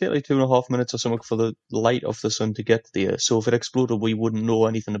doesn't it take like 2.5 minutes or something for the light of the sun to get to the Earth? So if it exploded, we wouldn't know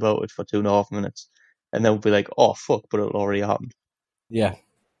anything about it for 2.5 minutes. And then we'd be like, oh, fuck, but it already happened. Yeah.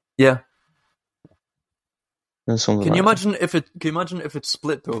 Yeah. Can you imagine if it's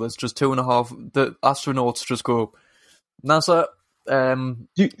split, though? There's just 2.5... The astronauts just go, NASA...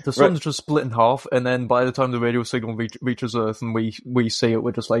 the sun's just split in half, and then by the time the radio signal reaches Earth and we see it,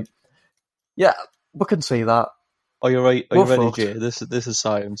 we're just like, yeah, we can see that. Oh, you're right. Are you ready, Jay? This is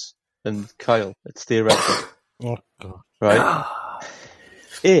science. And Kyle, it's theoretical. Oh, God. Right?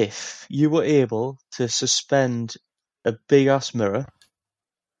 If you were able to suspend a big-ass mirror,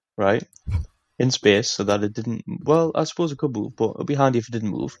 right, in space so that it didn't... Well, I suppose it could move, but it would be handy if it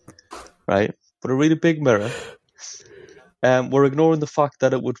didn't move, right? But a really big mirror... we're ignoring the fact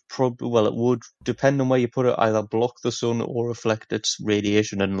that it would it would, depend on where you put it, either block the sun or reflect its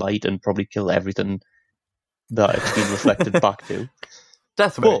radiation and light and probably kill everything that it's been reflected back to.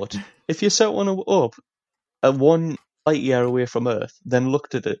 Definitely. But if you set one up at 1 light year away from Earth, then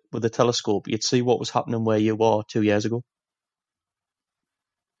looked at it with a telescope, you'd see what was happening where you were 2 years ago.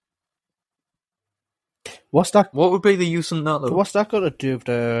 What's that? What would be the use in that, though? What's that got to do with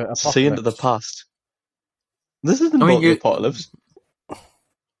the apocalypse? See into the past. This isn't about the apocalypse.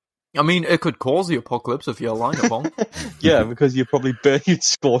 I mean, it could cause the apocalypse if you align it wrong. Yeah, because you probably you'd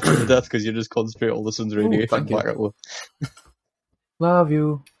scorch to death because you just concentrate all the sun's radiation back at one. Love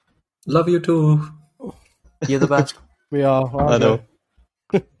you. Love you too. You're the best. We are. I know.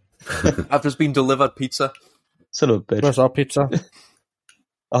 I've just been delivered pizza. Son of a bitch. Where's our pizza?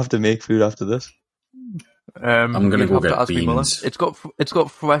 I have to make food after this. I'm going to go get beans. It's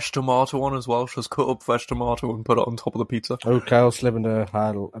got fresh tomato on as well. Just cut up fresh tomato and put it on top of the pizza. Oh, Kyle's living the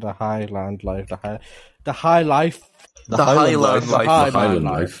highland life. The highland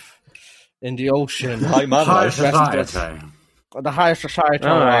life. In the ocean. The high man life. The high society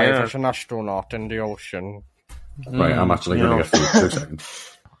life as an astronaut in the ocean. Right, I'm actually going to get food. 2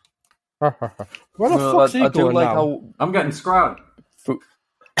 seconds. Where the fuck's he going now? I'm getting scrapped.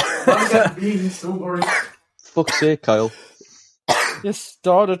 I'm getting beans, don't worry. Fuck's sake, Kyle. You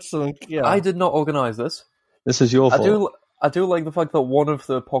started something, yeah. I did not organise this. This is your fault. I do like the fact that one of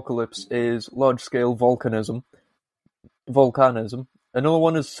the apocalypse is large-scale volcanism. Another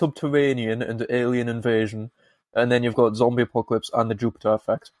one is subterranean and alien invasion. And then you've got zombie apocalypse and the Jupiter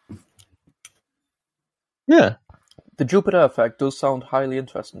effect. Yeah. The Jupiter effect does sound highly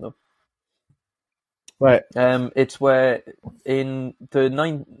interesting, though. Right. It's where in the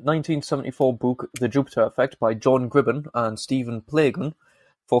 1974 book The Jupiter Effect by John Gribben and Stephen Plagan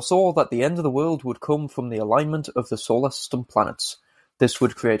foresaw that the end of the world would come from the alignment of the solar system planets. This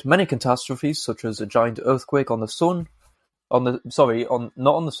would create many catastrophes, such as a giant earthquake on the sun. Not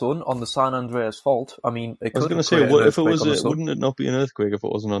on the sun, on the San Andreas Fault. I mean, it could. I was going to say, what if it was? Wouldn't it not be an earthquake if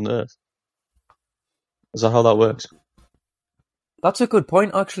it wasn't on Earth? Is that how that works? That's a good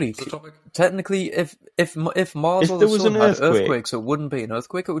point, actually. Technically, if Mars or the Sun had earthquakes, it wouldn't be an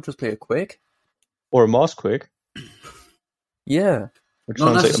earthquake, it would just be a quake. Or a Marsquake. Yeah.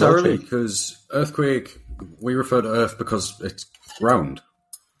 Not necessarily, because earthquake, we refer to Earth because it's round.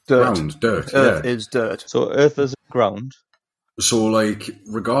 Dirt. Earth is dirt. So Earth is ground. So, like,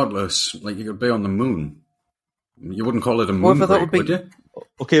 regardless, like, you could be on the moon. You wouldn't call it a moonquake, would you?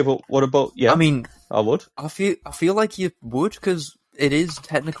 Okay, but what about... Yeah, I mean... I would. I feel like you would, because it is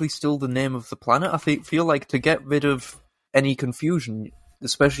technically still the name of the planet. I feel like to get rid of any confusion,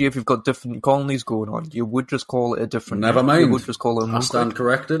 especially if you've got different colonies going on, you would just call it a different Never mind. You would just call it a moonquake. I stand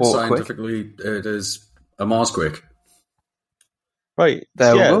corrected. Scientifically, it is a Marsquake. Right.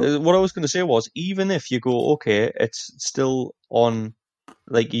 Yeah, what I was going to say was, even if you go, okay, it's still on,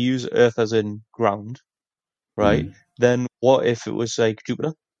 like, you use Earth as in ground, right? Then what if it was, like,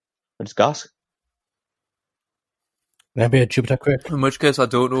 Jupiter? It's gas? Maybe a Jupiter quake. In which case, I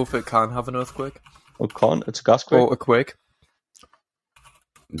don't know if it can have an earthquake. It can't. It's a gas quake. Or a quake.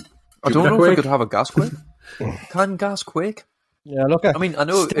 I don't know if it could have a gas quake. Can gas quake? Yeah, look at. I mean, I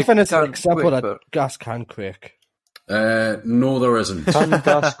know Stephen it is an can example quake, that but... gas can quake. No, there isn't. Can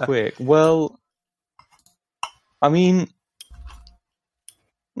gas quake? Well, I mean,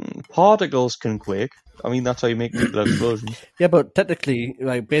 particles can quake. I mean, that's how you make nuclear explosions. Yeah, but technically,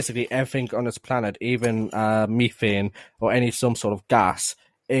 like basically everything on this planet, even methane or some sort of gas,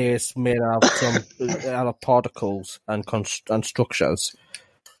 is made out of particles and structures.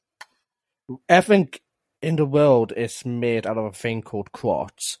 Everything in the world is made out of a thing called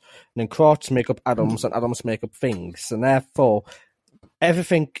quartz. And then quartz make up atoms, and atoms make up things. And therefore,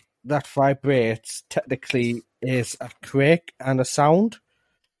 everything that vibrates technically is a quake and a sound.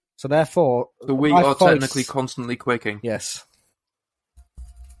 So therefore... So we are technically constantly quaking? Yes.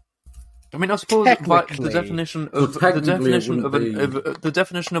 I mean, I suppose the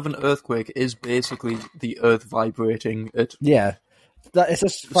definition of an earthquake is basically the earth vibrating. Yeah. That is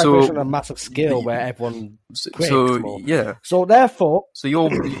just vibration on a massive scale where everyone quakes more. Yeah. So therefore... So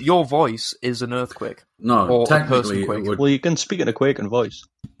your voice is an earthquake. No, or technically a person quake. Well, you can speak in a quaking voice.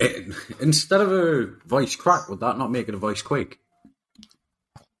 Instead of a voice crack, would that not make it a voice quake?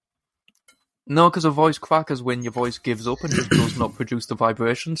 No, because a voice crack is when your voice gives up and just does not produce the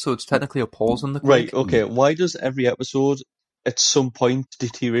vibration, so it's technically a pause in the quake. Right, okay. Why does every episode at some point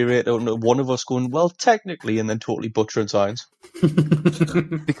deteriorate out into one of us going, well, technically, and then totally butchering science?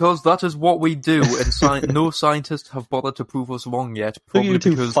 Because that is what we do, and no scientists have bothered to prove us wrong yet. Probably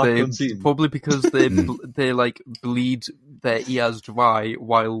because they like bleed their ears dry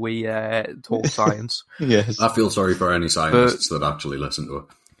while we talk science. Yes, I feel sorry for any scientists that actually listen to it.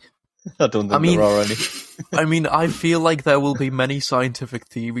 I don't think there are any. I mean, I feel like there will be many scientific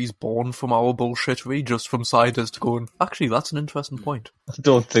theories born from our bullshittery, just from scientists going, actually, that's an interesting point. I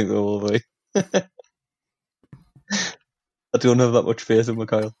don't think there will be. I don't have that much faith in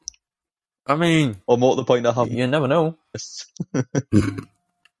Mikhail. I mean... Or more to the point I have. You never know.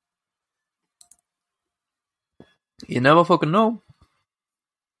 You never fucking know.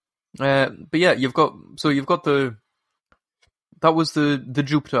 But yeah, you've got the... That was the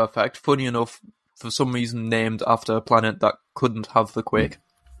Jupiter effect, funny enough, for some reason named after a planet that couldn't have the quake.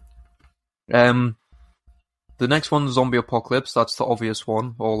 The next one, zombie apocalypse, that's the obvious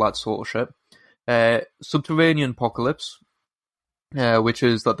one, all that sort of shit. Subterranean apocalypse, which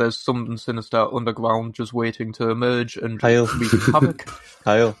is that there's something sinister underground just waiting to emerge and just wreak havoc.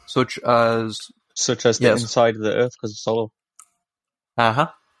 Kyle. Such as the inside of the Earth, because it's hollow. Uh-huh.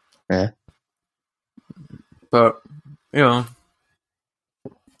 Yeah. But, you know...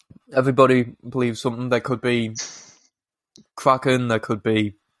 Everybody believes something. There could be Kraken, there could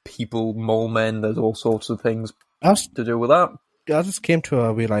be people, mole men, there's all sorts of things to do with that. I just came to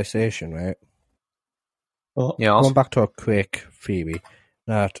a realization, right? Yeah. Going back to our quake theory,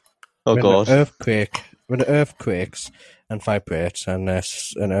 that when the Earth quakes and vibrates, and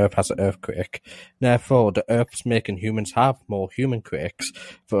Earth has an earthquake, therefore the Earth's making humans have more human quakes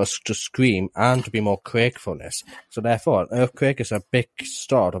for us to scream and to be more quakefulness. So therefore, an earthquake is a big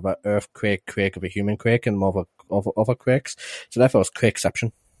start of an earthquake quake of a human quake and more of other quakes. So therefore, it's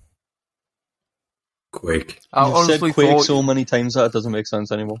quakeception. Quake. You've said quake so many times that it doesn't make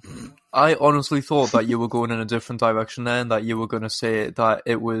sense anymore. I honestly thought that you were going in a different direction there, and that you were going to say that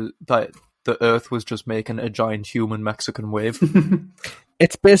it was that the Earth was just making a giant human Mexican wave.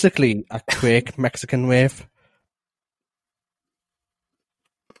 It's basically a quake Mexican wave.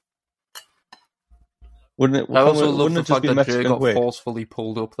 Wouldn't it? I also love the fact that Mexican Jay got wave? forcefully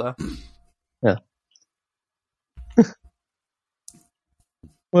pulled up there. Yeah.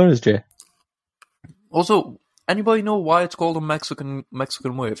 Where is Jay? Also, anybody know why it's called a Mexican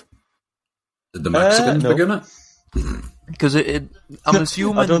wave? Did the Mexicans begin it? Because I'm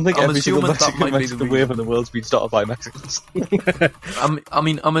assuming. I don't think every single Mexican wave in the world's been started by Mexicans. The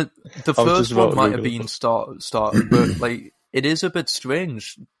first one might have been started, but like it is a bit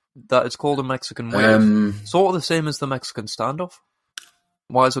strange that it's called a Mexican wave. Sort of the same as the Mexican standoff.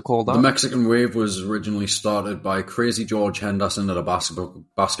 Why is it called that? The Mexican wave was originally started by Crazy George Henderson at a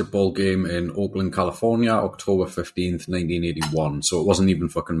basketball game in Oakland, California, October 15th, 1981. So it wasn't even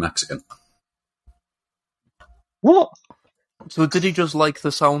fucking Mexican. What? So did he just like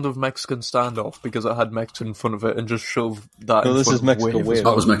the sound of Mexican standoff because it had Mexican in front of it and just shove that No, in this front is of Mexican wave.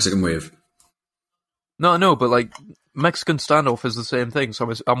 That was Mexican wave. No, but like Mexican standoff is the same thing.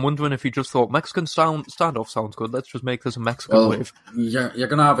 So I'm wondering if he just thought Mexican standoff sounds good. Let's just make this a Mexican wave. You're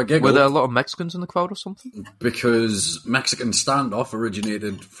gonna have a giggle. Were there a lot of Mexicans in the crowd or something? Because Mexican standoff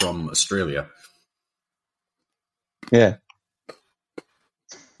originated from Australia. Yeah.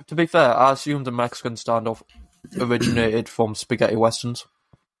 To be fair, I assumed the Mexican standoff originated from spaghetti westerns.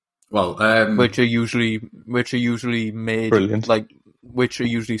 Well, which are usually made Brilliant. which are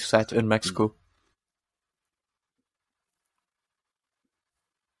usually set in Mexico.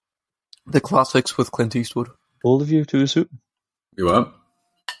 The classics with Clint Eastwood. Bold of you to assume. You are.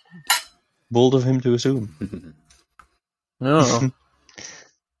 Bold of him to assume. No.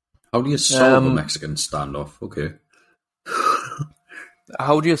 How do you solve a Mexican standoff? Okay.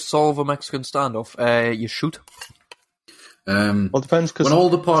 How do you solve a Mexican standoff? You shoot. Well, it depends, because when all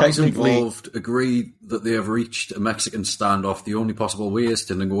the parties involved agree that they have reached a Mexican standoff, the only possible way is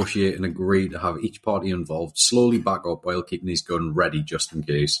to negotiate and agree to have each party involved slowly back up while keeping his gun ready just in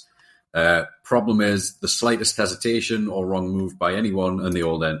case. Problem is the slightest hesitation or wrong move by anyone, and they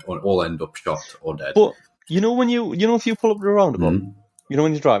all end up shot or dead. But if you pull up the roundabout,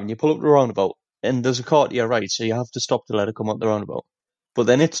 when you're driving, you pull up the roundabout, and there's a car to your right, so you have to stop to let it come up the roundabout. But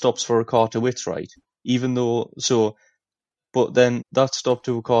then it stops for a car to its right, but then that stopped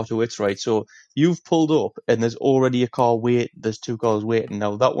to a car to its right. So you've pulled up, and there's already a car waiting. There's two cars waiting.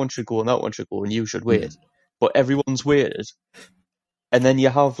 Now that one should go, and that one should go, and you should wait. But everyone's waited, and then you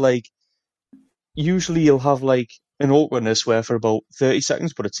have usually you'll have an awkwardness where for about 30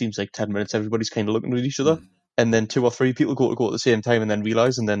 seconds, but it seems like 10 minutes, everybody's kind of looking at each other. And then 2 or 3 people go at the same time and then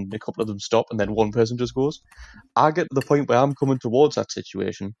realise, and then a couple of them stop, and then one person just goes. I get to the point where I'm coming towards that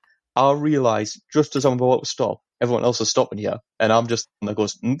situation. I realise just as I'm about to stop, everyone else is stopping here, and I'm just that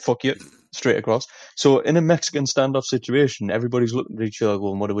goes, fuck you, straight across. So in a Mexican standoff situation, everybody's looking at each other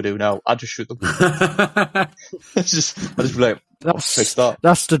going, what do we do now? I just shoot them. I just be like, fix that.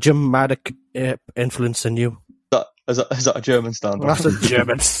 That's the Germanic influence in you. Is that a German standoff? That's a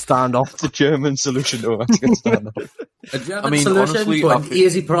German standoff. It's a German solution to a Mexican standoff. A German solution honestly, to an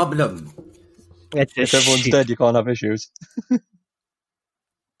easy problem. If everyone's dead, you can't have issues.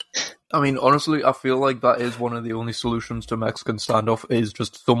 I mean, honestly, I feel like that is one of the only solutions to Mexican standoff is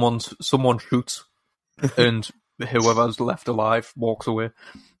just someone shoots and whoever's left alive walks away.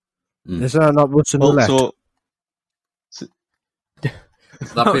 Is that not Russian roulette?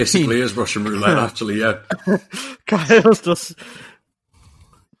 That basically is Russian roulette, actually, yeah. Kyle's just...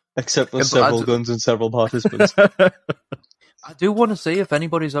 Except with several guns and several participants. I do want to see if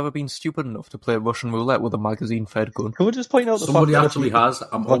anybody's ever been stupid enough to play Russian roulette with a magazine-fed gun. Can we just point out the somebody fact actually that has?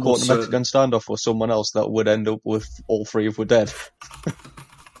 I'm almost a Mexican standoff with someone else that would end up with all 3 of us dead.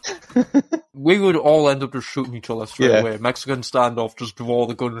 We would all end up just shooting each other straight away. Mexican standoff, just draw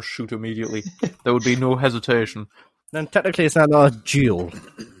the gun and shoot immediately. There would be no hesitation. Then technically it's not a duel.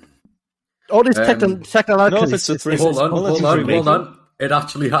 All these technological... No, if it's a 3. Hold on. It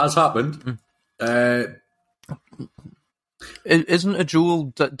actually has happened. Isn't a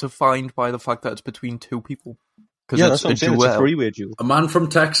duel defined by the fact that it's between 2 people? Yeah, that's what I'm saying. It's a 3-way duel. A man from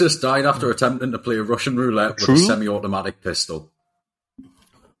Texas died after attempting to play Russian roulette with a semi-automatic pistol.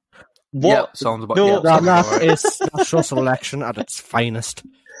 What? Yeah, sounds about... No, that is natural selection at its finest.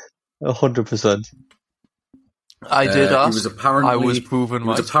 100%. I did ask. I was proven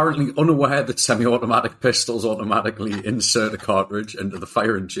right. He was apparently unaware that semi-automatic pistols automatically insert a cartridge into the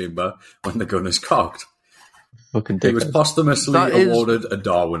firing chamber when the gun is cocked. He was posthumously awarded a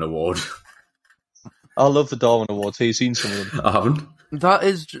Darwin Award. I love the Darwin Awards. Have you seen some of them? I haven't.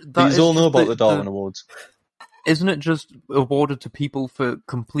 You all know about the Darwin Awards. Isn't it just awarded to people for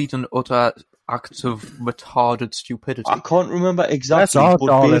complete and utter acts of retarded stupidity? I can't remember exactly,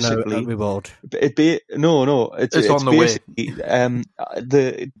 but basically... It's on the way.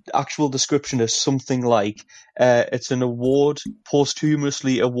 The actual description is something like, it's an award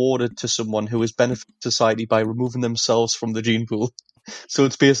posthumously awarded to someone who has benefited society by removing themselves from the gene pool. So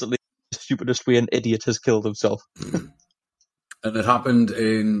it's basically the stupidest way an idiot has killed himself. And it happened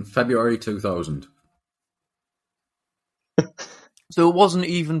in February 2000. So it wasn't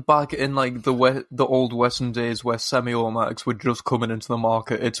even back in the old Western days where semi-automatics were just coming into the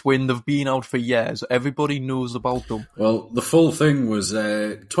market. It's when they've been out for years. Everybody knows about them. Well, the full thing was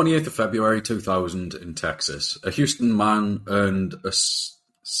 28th of February 2000 in Texas. A Houston man earned a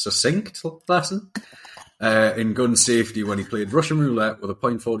succinct lesson in gun safety when he played Russian roulette with a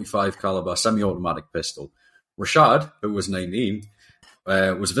 .45 caliber semi-automatic pistol. Rashad, who was 19,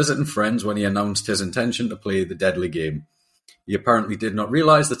 was visiting friends when he announced his intention to play the deadly game. He apparently did not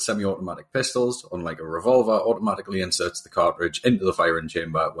realise that semi-automatic pistols, unlike a revolver, automatically inserts the cartridge into the firing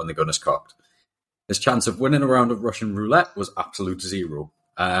chamber when the gun is cocked. His chance of winning a round of Russian roulette was absolute 0,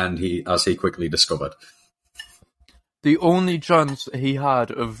 and he quickly discovered. The only chance he had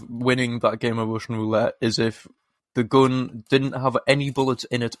of winning that game of Russian roulette is if the gun didn't have any bullets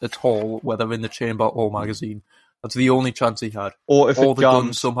in it at all, whether in the chamber or magazine. That's the only chance he had. Or if the it gun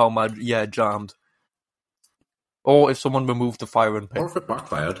jammed. somehow jammed. Or if someone removed the firing pin. Or if it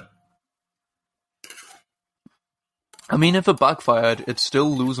backfired. I mean, if it backfired, it's still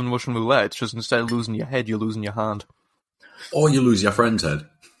losing Russian roulette. It's just instead of losing your head, you're losing your hand. Or you lose your friend's head.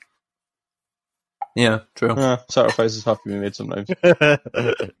 Yeah, true. Sacrifices have to be made sometimes.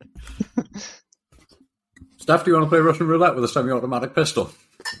 Steph, do you want to play Russian roulette with a semi-automatic pistol?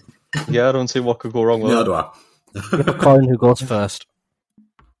 Yeah, I don't see what could go wrong with Yeah, that. do I? Flip a coin, who goes first?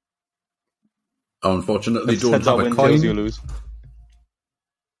 I unfortunately don't Depends have how a many tails you coin. lose.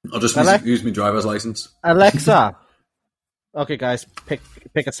 I'll just Alex? use my driver's license. Alexa! Okay, guys, pick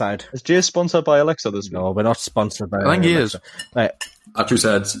a side. Is Jay sponsored by Alexa this week? No, we're not sponsored by I think he Alexa. is. Right, I choose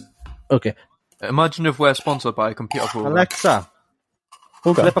heads. okay. Imagine if we're sponsored by a computer program. Alexa,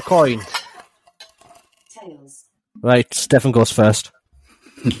 Okay. flip a coin. Tails. Right, Stefan goes first.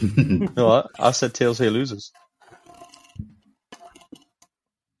 No, I said tails, he loses.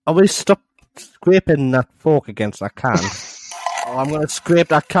 Are we stop scraping that fork against that can? Oh, I'm going to scrape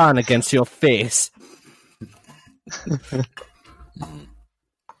that can against your face.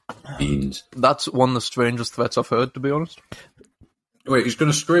 Beans. That's one of the strangest threats I've heard, to be honest. Wait, he's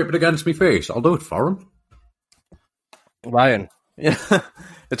going to scrape it against my face. I'll do it for him. Ryan. Yeah,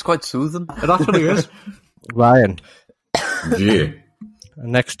 it's quite soothing. It actually is. Ryan, Yeah.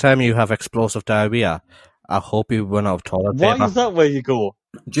 next time you have explosive diarrhea, I hope you run out of toilet Why paper. is that where you go?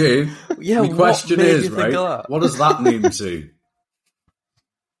 Jay, Yeah, my what question made is, you think right, of that? what does that mean to?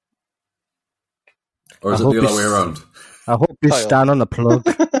 Or is I it hope the other you way around? I hope you Kyle. stand on the plug.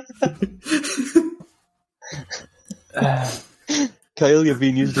 Kyle, you're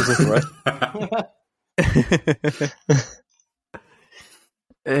being used as a threat.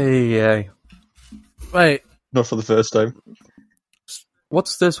 Hey. Right, Not for the first time.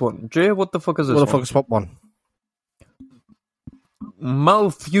 What's this one? Jay, what the fuck is this what the one? fuck is what one?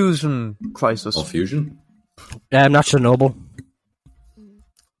 Malfusion crisis. Or fusion? Not Chernobyl.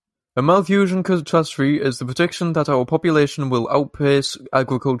 A malfusion catastrophe is the prediction that our population will outpace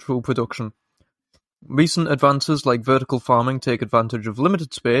agricultural production. Recent advances like vertical farming take advantage of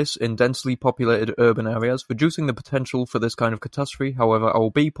limited space in densely populated urban areas, reducing the potential for this kind of catastrophe. However, our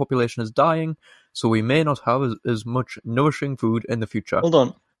bee population is dying, so we may not have as much nourishing food in the future. Hold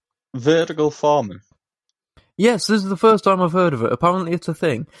on. Vertical farming. Yes, this is the first time I've heard of it. Apparently it's a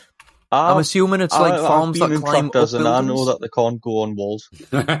thing. I'm assuming it's like farms I've been that in climb up tractors and I know buildings. that they can't go on walls.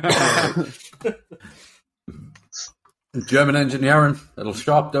 German engineering. It'll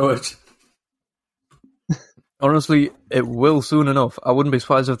sharp do it. Honestly, it will soon enough. I wouldn't be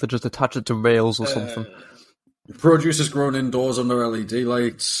surprised if they just attach it to rails or something. Produce is grown indoors under LED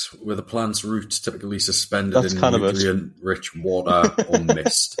lights, with the plant's roots typically suspended That's in cannabis. nutrient-rich water or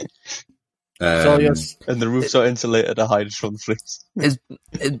mist. So yes, And the roofs are insulated to hide it from the freeze.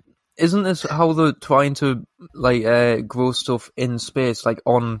 Isn't this how they're trying to grow stuff in space, like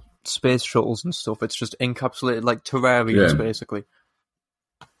on space shuttles and stuff? It's just encapsulated like terrariums, Yeah. basically.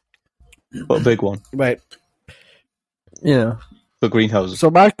 But a big one. right. Yeah. For greenhouses.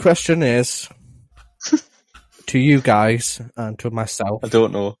 So my question is to you guys and to myself. I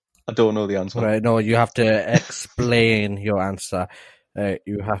don't know the answer. Right, no, you have to explain your answer.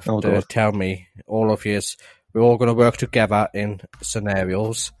 You have Oh, to God. tell me, all of yous. We're all going to work together in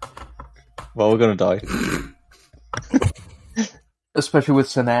scenarios. Well, we're going to die. Especially with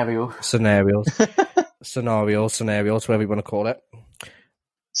scenario. Scenarios, whatever you want to call it.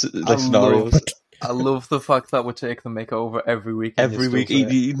 Scenarios. I love the fact that we take the makeover every week. and Every you week. still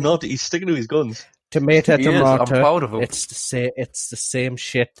say it. He's sticking to his guns. Tomato, He is, I'm tomato. proud of him. It's the same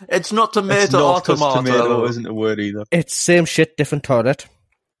shit. It's not It's tomato not or 'cause tomato. tomato isn't a word either. It's same shit, different toilet.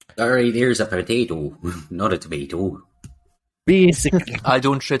 Alright, here's a potato, not a tomato. Basically, I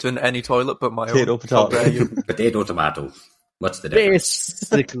don't shit in any toilet but my Potato, own. potato. How dare you. Potato, tomato. What's the difference?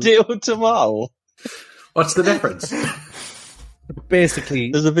 Potato tomato. What's the difference?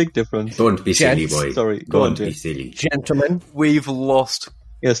 basically, There's a big difference. Don't be silly, Gents. boy. Sorry, go on, Don't be Jay. silly. gentlemen, We've lost.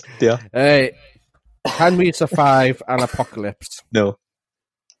 Yes, yeah. can we survive an apocalypse? No.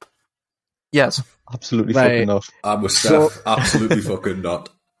 Yes. Absolutely Right. fucking not. I'm with So- Steph. Absolutely fucking not.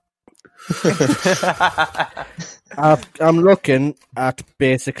 I'm looking at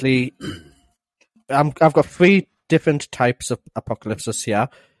basically. I've got 3 different types of apocalypses here.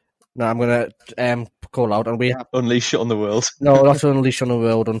 Now I'm gonna call out, and we have Unleash it on the world. no, not to unleash on the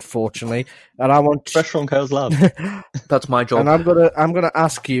world, unfortunately. And I want, Fresh from Kyle's lab. That's my job. and I'm gonna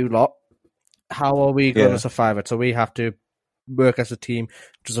ask you lot, how are we going to survive it? So we have to work as a team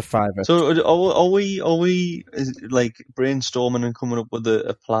to survive it. So are we like brainstorming and coming up with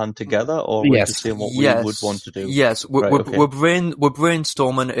a plan together, or we're just saying what we would want to do? Yes, we're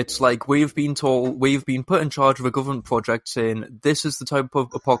brainstorming. It's like we've been put in charge of a government project saying this is the type of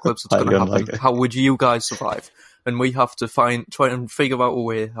apocalypse that's going to happen. How would you guys survive? And we have to try and figure out a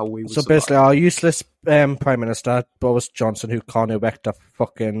way how we would survive. Basically, our useless Prime Minister, Boris Johnson, who can't erect a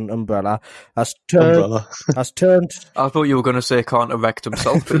fucking umbrella, has turned... I thought you were going to say can't erect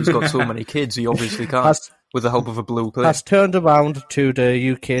himself, but he's got so many kids, he obviously can't, with the help of a blue plate. Has turned around to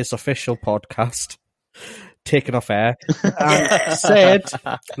the UK's official podcast, taken off air, and said,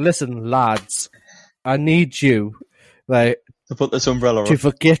 listen, lads, I need you to put this umbrella to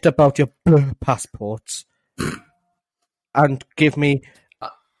forget about your passports and give me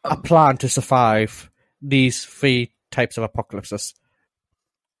a plan to survive these 3 types of apocalypses.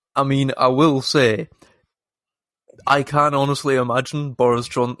 I mean, I will say, I can't honestly imagine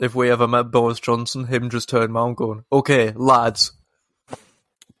if we ever met Boris Johnson, him just turning around going, okay, lads.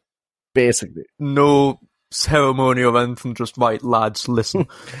 Basically. No ceremony or anything, just right, lads, listen.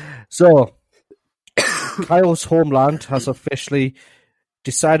 So, Kyle's homeland has officially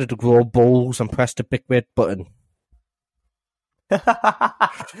decided to grow bulls and press the big red button.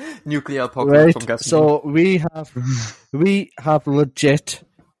 Nuclear apocalypse, I'm guessing. So we have legit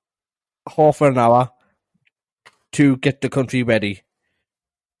half an hour to get the country ready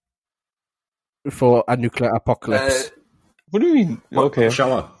for a nuclear apocalypse. What do you mean? Okay.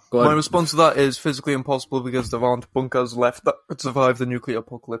 Shower. My response to that is physically impossible because there aren't bunkers left that could survive the nuclear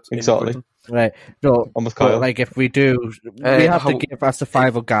apocalypse. Exactly. Right. No, I'm with Kyle. Like if we do, we have to give a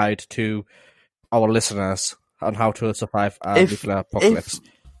survival guide to our listeners on how to survive a nuclear apocalypse.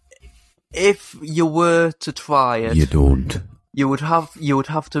 If you were to try it, you don't. You would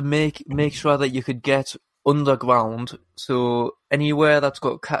have to make sure that you could get underground. So anywhere that's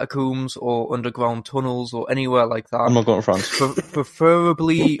got catacombs or underground tunnels or anywhere like that. I'm not going to France.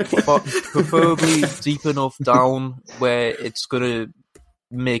 Preferably deep enough down where it's gonna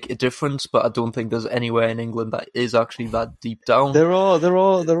make a difference, but I don't think there's anywhere in England that is actually that deep down. There are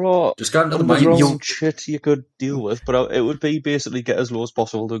just got into the shit you could deal with, but it would be basically get as low as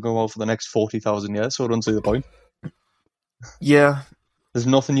possible to go out for the next 40,000 years, so I don't see the point. Yeah. There's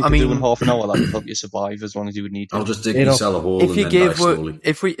nothing you can do in half an hour that would help you survive as long as you would need to. I'll just dig yourself a hole and then die slowly.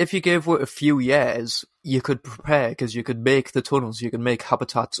 If you gave it a few years, you could prepare, because you could make the tunnels, you could make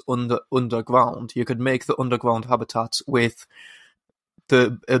habitats underground, you could make the underground habitats with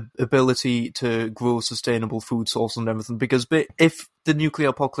the ability to grow sustainable food sources and everything. Because if the nuclear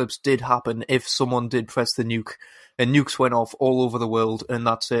apocalypse did happen, if someone did press the nuke and nukes went off all over the world and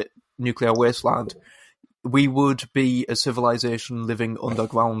that's it, nuclear wasteland, we would be a civilization living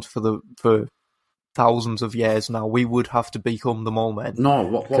underground for thousands of years now. We would have to become the Mormon.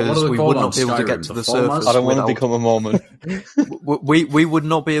 No, because we would not be able to get to the surface. I don't want to become a Mormon. we would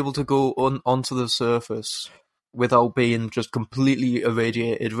not be able to go onto the surface without being just completely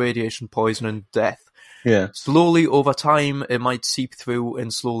irradiated, radiation poison and death. Yeah. Slowly over time, it might seep through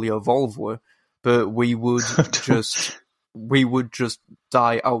and slowly evolve, but we would just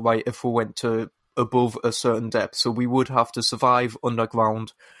die outright if we went to above a certain depth. So we would have to survive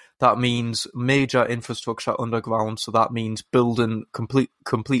underground. That means major infrastructure underground. So that means building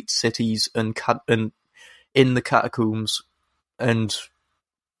complete cities and in the catacombs, and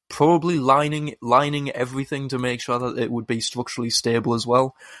probably lining everything to make sure that it would be structurally stable as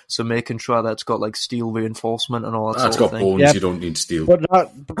well. So making sure that it's got like steel reinforcement and all that sort of thing. It's got bones, yep. You don't need steel.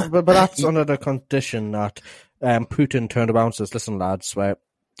 But that's under the condition that Putin turned around and says, listen lads, right?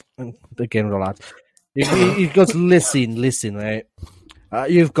 And again, lads. He goes, listen, right?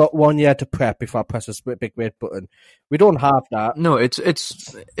 You've got 1 year to prep before I press this big red button. We don't have that. No, it's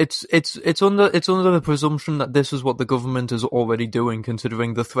under the presumption that this is what the government is already doing,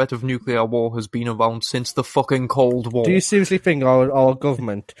 considering the threat of nuclear war has been around since the fucking Cold War. Do you seriously think our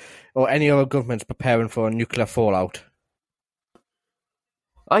government or any other government's preparing for a nuclear fallout?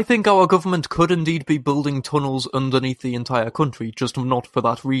 I think our government could indeed be building tunnels underneath the entire country, just not for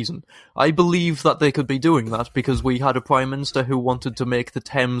that reason. I believe that they could be doing that because we had a Prime Minister who wanted to make the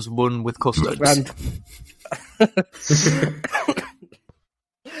Thames run with custards.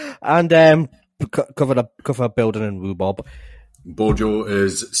 And cover a building in rhubarb. Bojo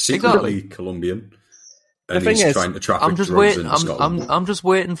is secretly Colombian. And he's trying to traffic drugs in Scotland. I'm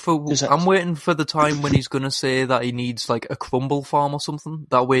waiting for the time when he's going to say that he needs like a crumble farm or something.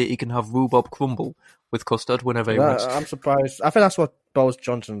 That way he can have rhubarb crumble with custard whenever he wants. I'm surprised. I think that's what Boris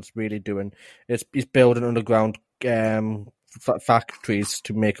Johnson's really doing. He's building underground factories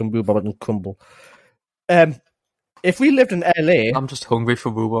to make them rhubarb and crumble. if we lived in LA, I'm just hungry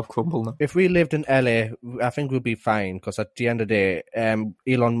for rhubarb crumble now. If we lived in LA, I think we'd be fine because at the end of the day,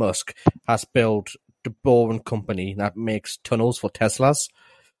 Elon Musk has built the Boring Company that makes tunnels for Teslas.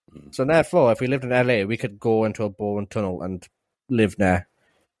 So therefore, if we lived in LA, we could go into a boring tunnel and live there.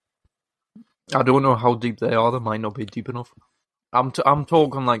 I don't know how deep they are. They might not be deep enough. I'm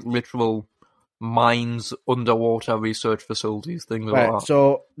talking like literal mines, underwater research facilities, things like that.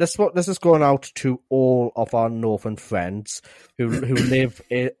 So this is going out to all of our northern friends who live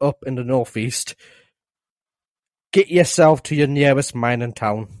up in the northeast. Get yourself to your nearest mining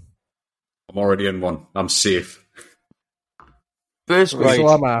town. I'm already in one. I'm safe. Basically, right. So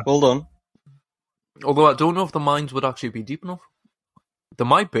am I. Hold on. Although I don't know if the mines would actually be deep enough. They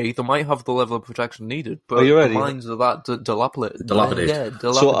might be. They might have the level of protection needed, but the mines are that dilapidated. Dilapidated.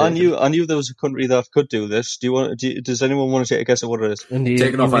 Dilapidated. So I knew there was a country that could do this. Does anyone want to take a guess at what it is?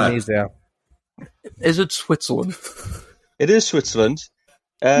 Take it off air. Is it Switzerland? It is Switzerland.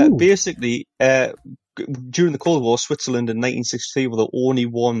 Basically, during the Cold War, Switzerland in 1963 were the only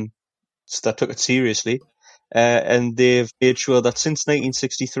one that took it seriously, and they've made sure that since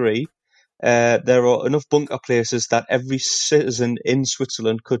 1963. There are enough bunker places that every citizen in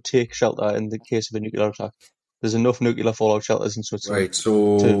Switzerland could take shelter in the case of a nuclear attack. There's enough nuclear fallout shelters in Switzerland. Right,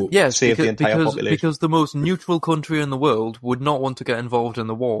 so yes, save the entire population. Because the most neutral country in the world would not want to get involved in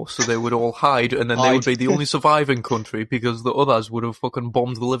the war, so they would all hide, and then they would be the only surviving country because the others would have fucking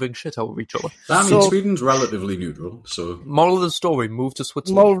bombed the living shit out of each other. I mean, Sweden's relatively neutral, so... Moral of the story, move to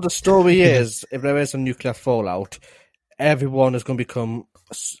Switzerland. Moral of the story is, if there is a nuclear fallout, everyone is going to become...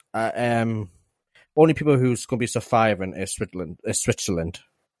 only people who's going to be surviving is Switzerland.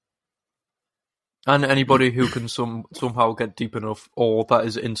 And anybody who can somehow get deep enough or that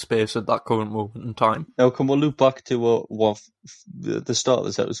is in space at that current moment in time. Now, can we loop back to the start of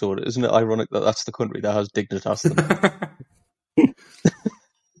this episode? Isn't it ironic that that's the country that has Dignitas?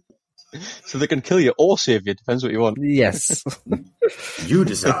 So they can kill you or save you, depends what you want. Yes. You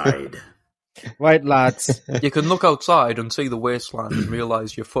decide. Right, lads. You can look outside and see the wasteland and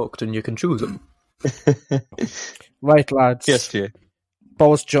realise you're fucked and you can choose them. Right, lads. Yes, Jay.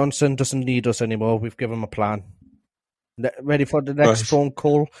 Boris Johnson doesn't need us anymore. We've given him a plan. Ready for the next phone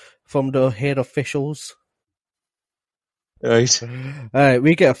call from the head officials? Right.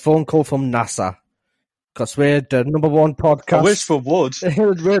 We get a phone call from NASA. Because we're the number one podcast. I wish for wood.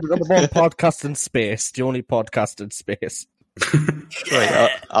 We're the number one podcast in space. The only podcast in space.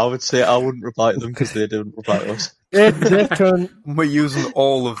 Right, I would say I wouldn't reply to them because they didn't reply to us. We're using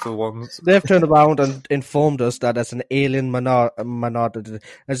all of the ones. They've turned around and informed us that there's an alien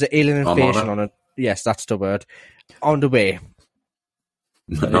there's an alien invasion on it. Yes, that's the word. On the way.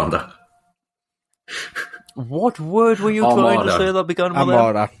 Manada. What word were you trying to say that began with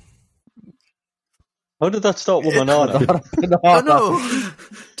Armada? How did that start with Manada? I know.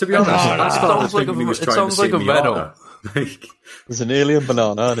 To be honest, that sounds like a Venom. There's an alien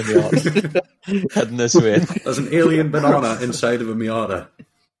banana in the arc heading this way. There's an alien banana inside of a Miata.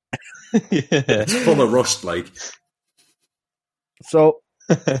 Yeah. It's full of rust, like. So,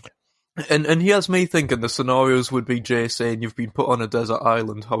 and here's me thinking the scenarios would be Jay saying you've been put on a desert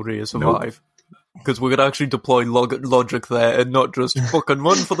island. How do you survive? Because we could actually deploy logic there and not just fucking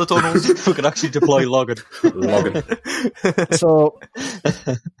run for the tunnels. We could actually deploy logging. So,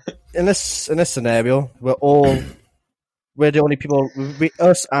 in this scenario, we're the only people,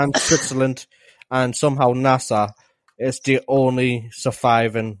 us and Switzerland, and somehow NASA is the only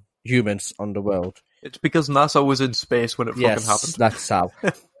surviving humans on the world. It's because NASA was in space when it fucking happened. That's how.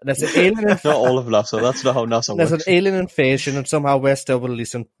 There's an alien not all of NASA. That's not how NASA works. There's an alien invasion, and somehow we're still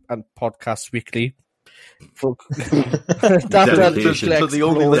releasing podcasts weekly. To the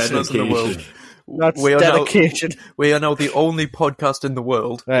only listeners in the world. That's dedication. We are now the only podcast in the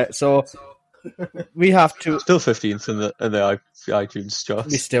world. Right, so we have to... Still 15th in the iTunes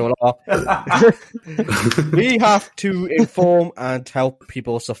charts. We still are. We have to inform and help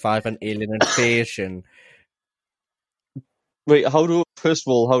people survive an alien invasion. Wait, first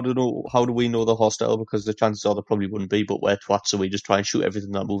of all, how do we know they're hostile? Because the chances are there probably wouldn't be, but we're twats, so we just try and shoot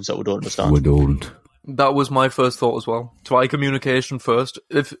everything that moves that we don't understand. We don't. That was my first thought as well. Try communication first.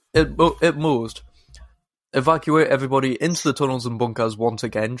 If at most, evacuate everybody into the tunnels and bunkers once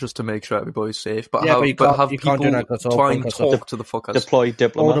again, just to make sure everybody's safe. But have people try and talk to the fuckers. Deploy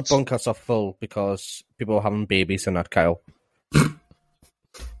diplomats. All the bunkers are full because people are having babies in that, Kyle.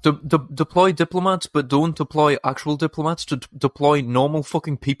 Deploy diplomats, but don't deploy actual diplomats. To deploy normal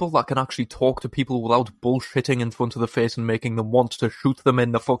fucking people that can actually talk to people without bullshitting in front of the face and making them want to shoot them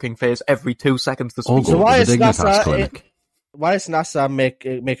in the fucking face every 2 seconds to speak. So why is NASA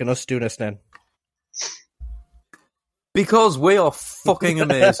making us do this then? Because we are fucking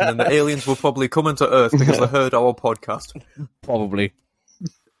amazing, and the aliens will probably come into Earth because they heard our podcast. Probably.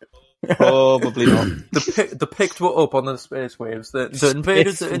 Probably not. They picked what up on the space waves. They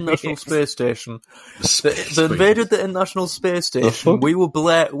invaded the International Space Station. They invaded the International Space Station. We were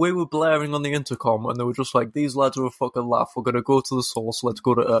blaring on the intercom, and they were just like, "These lads are a fucking laugh. We're gonna go to the source. Let's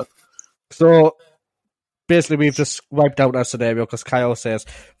go to Earth." So basically, we've just wiped out our scenario because Kyle says,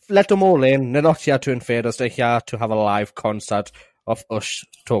 "Let them all in. They're not here to invade us. They're here to have a live concert of us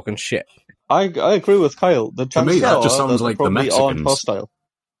talking shit." I agree with Kyle. The to me, that just sounds like the Mexicans. Hostile.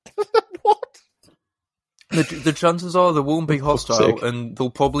 What? The chances are they won't be hostile, and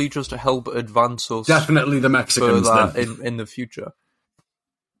they'll probably just help advance us. Definitely the Mexicans in the future.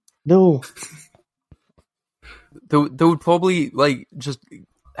 No, they would probably just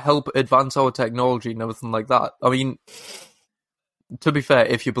help advance our technology and everything like that. I mean, to be fair,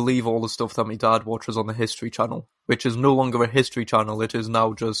 if you believe all the stuff that my dad watches on the History Channel, which is no longer a History Channel, it is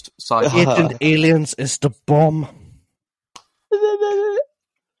now just sci-fi. Agent Aliens is the bomb.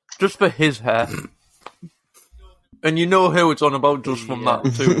 Just for his hair. And you know who it's on about just from that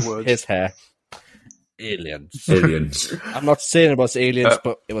two words. His hair. Aliens. Aliens. I'm not saying it was aliens,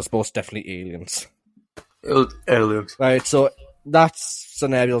 but it was most definitely aliens. It was aliens. Right, so that's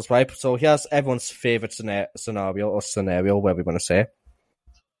scenarios, right? So here's everyone's favourite scenario, whatever we want to say.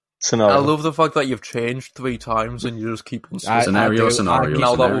 Scenario. I love the fact that you've changed 3 times and you just keep on scenario.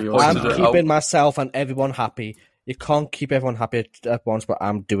 I'm keeping myself and everyone happy. You can't keep everyone happy at once, but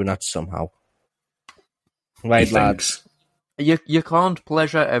I'm doing that somehow. Right, lads? You can't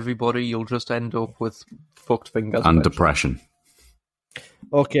pleasure everybody. You'll just end up with fucked fingers. And depression.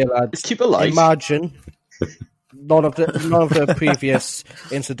 Okay, lads. Keep it light. Imagine none of the previous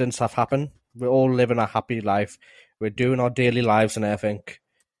incidents have happened. We're all living a happy life. We're doing our daily lives and everything.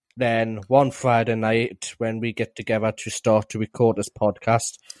 Then one Friday night, when we get together to start to record this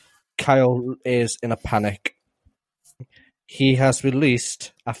podcast, Kyle is in a panic. He has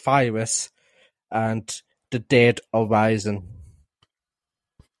released a virus, and the dead are rising.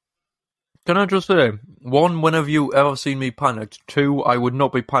 Can I just say, 1, whenever you ever seen me panicked. 2, I would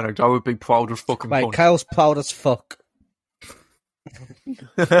not be panicked. I would be proud as fucking Right, punch. Kyle's proud as fuck.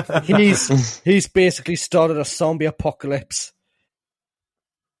 He's basically started a zombie apocalypse.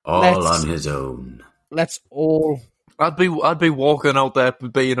 All on his own. Let's all... I'd be walking out there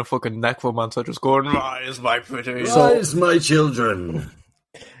being a fucking necromancer, just going, "Rise, my pretty, rise, my children."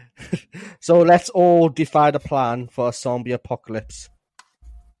 So let's all defy the plan for a zombie apocalypse.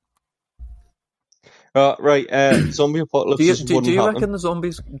 Right, zombie apocalypse do you reckon the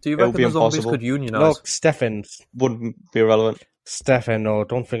zombies? Do you reckon the zombies could unionize? Look, Stefan wouldn't be relevant. Stefan, no,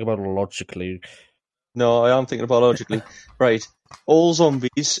 don't think about it logically. No, I am thinking about logically. Right, all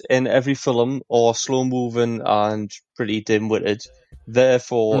zombies in every film are slow moving and pretty dim-witted.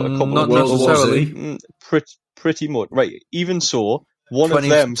 Therefore, a couple not of necessarily. Pretty much. Right, even so, one of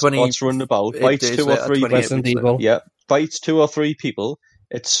them starts running about, bites 2 or 3 people. Yeah, bites 2 or 3 people.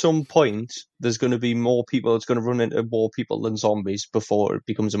 At some point, there's going to be more people. It's going to run into more people than zombies before it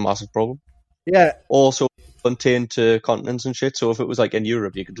becomes a massive problem. Yeah. Also, contained to continents and shit. So if it was like in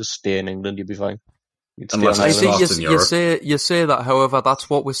Europe, you could just stay in England. You'd be fine. I see. You say that. However, that's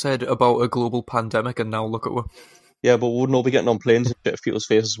what we said about a global pandemic, and now look at what. Yeah, but we wouldn't all be getting on planes and shit if people's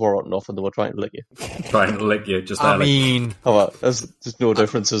faces were rotten off and they were trying to lick you. Trying to lick you, just I mean... How about, there's no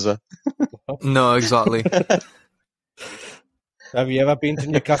difference, is there? No, exactly. Have you ever been to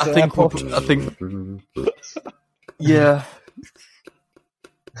Newcastle Airport? I think... Yeah.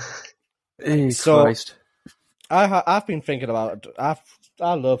 So, Christ. I've been thinking about it.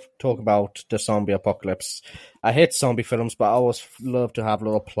 I love talking about the zombie apocalypse. I hate zombie films, but I always love to have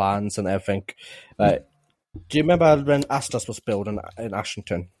little plans and everything. Do you remember when Astos was built in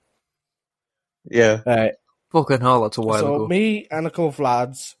Ashington? Yeah. Fucking hell, that's a while ago. So me and a couple of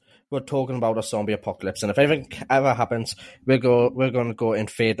lads were talking about a zombie apocalypse, and if anything ever happens, we're going to go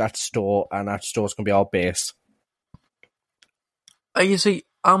invade that store, and that store's going to be our base. You see,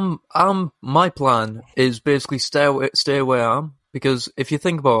 my plan is basically stay where I am, because if you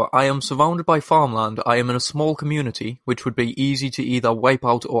think about it, I am surrounded by farmland, I am in a small community, which would be easy to either wipe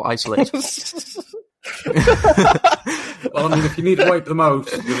out or isolate. Well, I mean, if you need to wipe them out,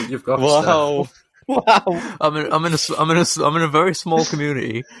 you've got. Wow! Wow! I'm in a very small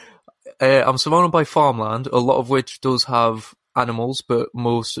community. I'm surrounded by farmland, a lot of which does have animals, but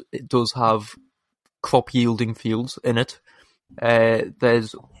most it does have crop yielding fields in it.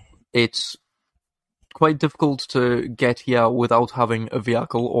 It's quite difficult to get here without having a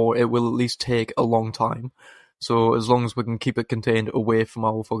vehicle, or it will at least take a long time. So as long as we can keep it contained away from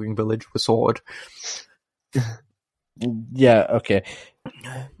our fucking village, we're sorted. Yeah, okay.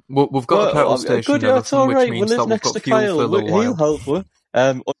 We've got a petrol station. Good, that's all right. We'll live next to Kyle. He'll help with.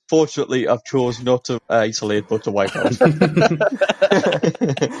 Unfortunately, I've chosen not to isolate, but to wipe out.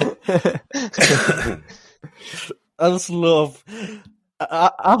 I just love.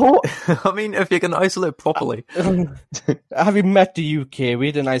 I mean, if you can isolate properly. Having met the UK,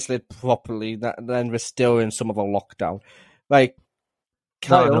 we didn't isolate properly. Then we're still in some of a lockdown. Like,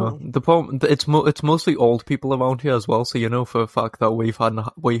 Kyle, no. The problem, it's mostly old people around here as well. So you know for a fact that we've had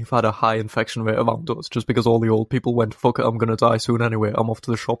a high infection rate around us, just because all the old people went, "Fuck it, I'm gonna die soon anyway. I'm off to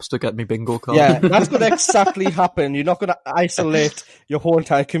the shops to get me bingo card." Yeah, that's gonna exactly happen. You're not gonna isolate your whole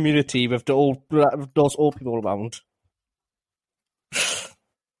entire community with those old people around.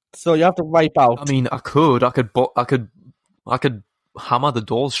 So you have to wipe out. I mean, I could hammer the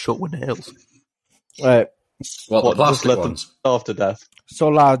doors shut with nails. Right. What, the just let ones? them starve to death. So,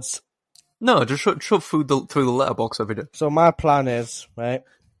 lads. No, just shove food through the letterbox every day. So my plan is, right,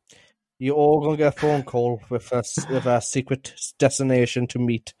 you're all going to get a phone call with a secret destination to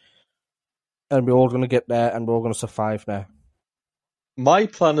meet. And we're all going to get there and we're all going to survive there. My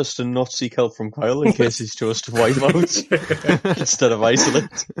plan is to not seek help from Kyle in case he's chose to wipe out instead of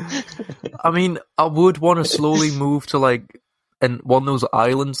isolate. I mean, I would want to slowly move to one of those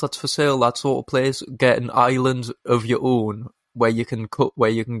islands that's for sale, that sort of place. Get an island of your own where you can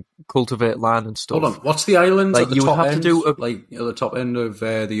cultivate land and stuff. Hold on, what's the island? Like at the you top would have end? to do at the top end of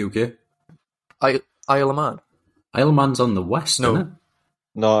the UK. Isle of Man. Isle of Man's on the west, No. isn't it?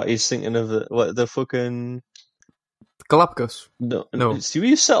 No, he's thinking of the fucking Galapagos. No. See where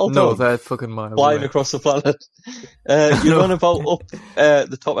you settled No, on? they're fucking miles Flying away. across the planet. You're on about up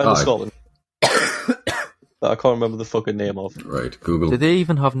the top end of Scotland. That I can't remember the fucking name of. Right, Google. Do they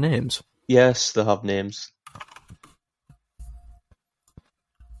even have names? Yes, they have names.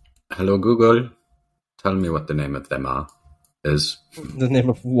 Hello, Google. Tell me what the name of them is. The name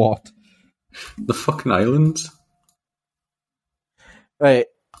of what? The fucking islands. Right.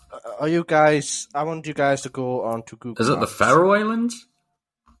 Are you guys... I want you guys to go on to Google Is it the Maps. Faroe Islands?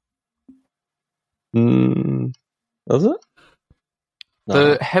 Is it?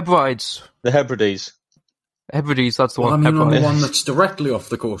 The Hebrides. The Hebrides. Hebrides, that's the Well, I one. mean, on the Hebrides. one that's directly off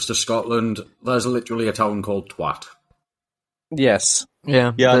the coast of Scotland, there's literally a town called Twat. Yes.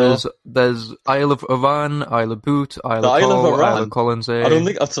 Yeah, Yeah, I know. there's Isle of Arran, Isle of Bute, Isle The of Isle of Hull, Arran? Isle of Colonsay. I don't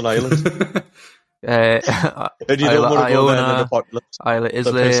think that's an island. And And you Isle don't of want to go there in an Iona, apocalypse. Isle of pissed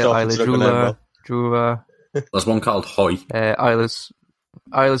Islay, off Isle of it's not gonna end Jura, There's one called Hoy. Isle of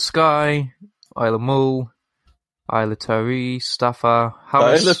Skye, Isle of Mull, Isle of Taree, Staffa,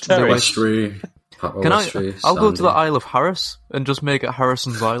 Harris. Isle of Taree. Lewis. Westry. Can I'll go to the Isle of Harris and just make it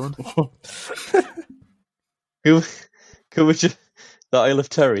Harrison's Island. Who would you... The Isle of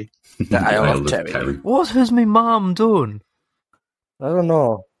Terry. The Isle of Terry. What has my mum done? I don't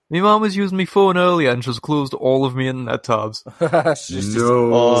know. My mum was using my phone earlier and just closed all of my internet tabs. No.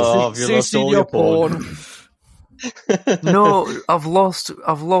 Oh, have you lost all your porn? No, I've lost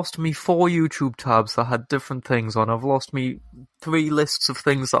me 4 YouTube tabs that had different things on. I've lost me 3 lists of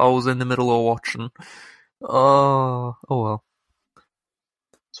things that I was in the middle of watching. Oh well.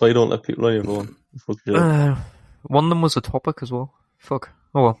 So you don't let people on your phone. Fuck you. One of them was a topic as well. Fuck.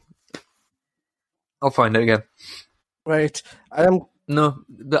 Oh well. I'll find it again. Right. No,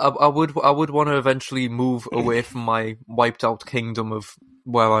 I would want to eventually move away from my wiped out kingdom of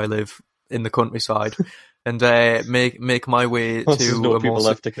where I live in the countryside, and make my way There's to no a people more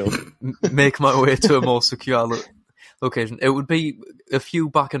left to kill. make my way to a more secure location. It would be a few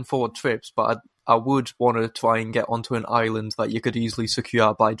back and forward trips, but I would want to try and get onto an island that you could easily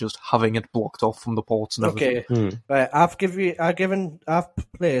secure by just having it blocked off from the ports and everything. Okay. Right. I've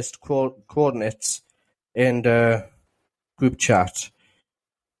placed coordinates in the group chat.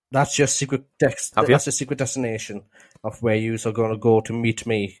 That's your secret That's the secret destination of where you are going to go to meet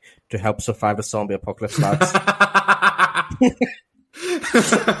me to help survive the zombie apocalypse, lads.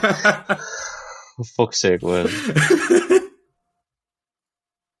 For fuck's sake, man.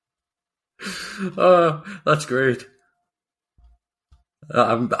 Oh, that's great.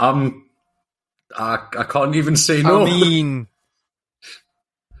 I can't even say no.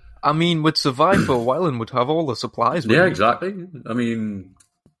 I mean, would survive for a while and would have all the supplies. Yeah, exactly. I mean,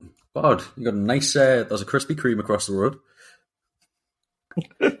 God, you got a nice. There's a Krispy Kreme across the road.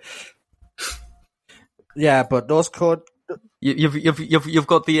 Yeah, but those You've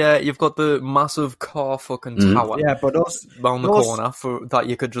got the massive car fucking tower. Yeah, but those round the corner for that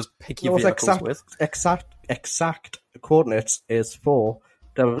you could just pick your vehicles with. Exact coordinates is for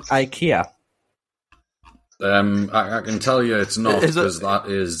the IKEA. I can tell you it's not, because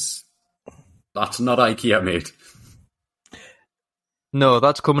that's not IKEA, mate. No,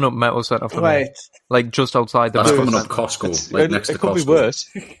 that's coming up Metal Centre for me. Like just outside the. That's Metal coming up Centre. Costco, like next to Costco. It could be worse.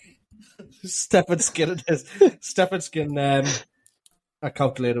 Stefan Skin a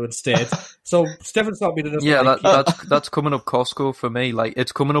calculator instead. So Stefan's not meeting us. Yeah, that's coming up Costco for me. Like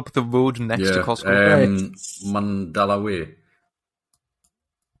it's coming up the road next to Costco. Mandela Way.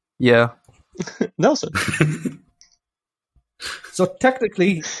 Yeah. Nelson. So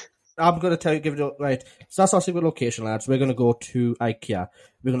technically, I'm going to give it right. So that's our secret location, lads. We're going to go to IKEA.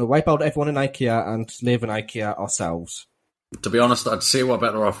 We're going to wipe out everyone in IKEA and live in IKEA ourselves. To be honest, I'd say we're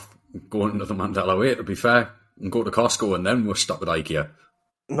better off going to the Mandela Way, to be fair, and go to Costco, and then we're stuck at IKEA.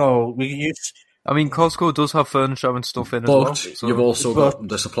 No, I mean, Costco does have furniture and stuff in but as well. So. You've also got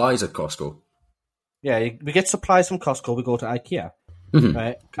the supplies at Costco. Yeah, we get supplies from Costco, we go to IKEA. Mm-hmm.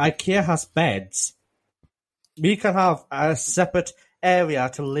 Right? IKEA has beds. We can have a separate area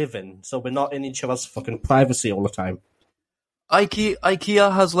to live in, so we're not in each other's fucking privacy all the time.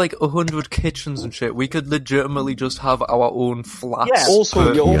 IKEA has like 100 kitchens and shit. We could legitimately just have our own flats. Yeah.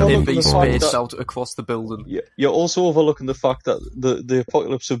 Also, you're overlooking be the fact spaced that out across the building. you're also overlooking the fact that the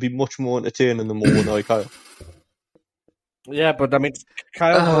apocalypse would be much more entertaining than more than Kyle. Yeah, but I mean,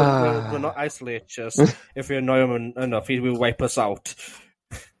 Kyle will not isolate us if we annoy him enough. He will wipe us out.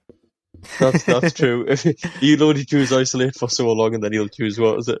 That's true. He'll only choose isolate for so long, and then he'll choose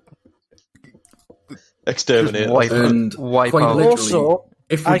what is it? Exterminate. Wipe quite out. literally, Also,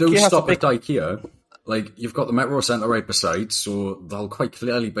 if we do IKEA has stop a at IKEA, like you've got the Metro Centre right beside, so there'll quite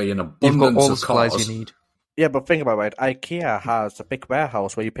clearly be an You've got abundance all the of supplies cars. you need. Yeah, but think about it. IKEA has a big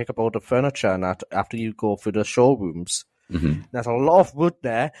warehouse where you pick up all the furniture and that after you go through the showrooms. Mm-hmm. There's a lot of wood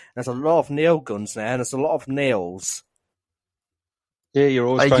there. There's a lot of nail guns there, and there's a lot of nails. Yeah, you're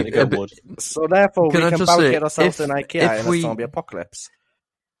always trying to get wood. So therefore, we can barricade ourselves in IKEA in a zombie apocalypse.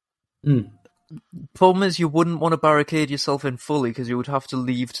 Problem is, you wouldn't want to barricade yourself in fully because you would have to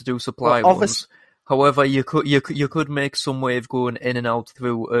leave to do supply runs. However, you could make some way of going in and out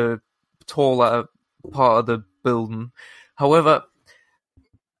through a taller part of the building. However,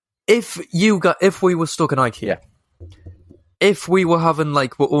 if we were stuck in IKEA, if we were having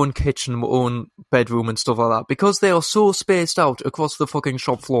like our own kitchen, our own bedroom and stuff like that, because they are so spaced out across the fucking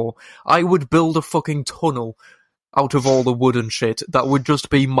shop floor, I would build a fucking tunnel out of all the wood and shit that would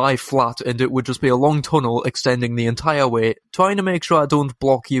just be my flat, and it would just be a long tunnel extending the entire way, trying to make sure I don't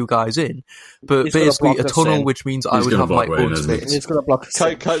block you guys in, but basically a tunnel which means I would have my own space. He's going to block us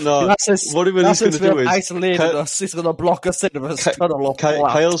in. What he's going to do is isolated us. He's going to block us in with a tunnel.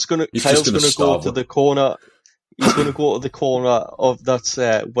 Kyle's going to go to the corner. He's going to go to the corner of that's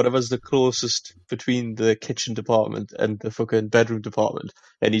whatever's the closest between the kitchen department and the fucking bedroom department,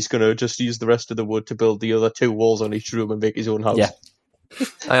 and he's going to just use the rest of the wood to build the other two walls on each room and make his own house. Yeah.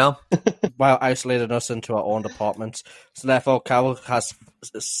 I am. While isolating us into our own apartments. So therefore, Kyle has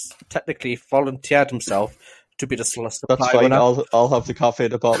technically volunteered himself to be the supply That's fine. runner. I'll have the cafe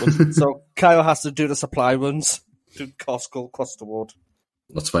department. So Kyle has to do the supply runs to Costco across the road.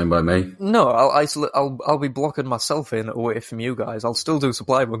 That's fine by me. No, I'll be blocking myself in away from you guys. I'll still do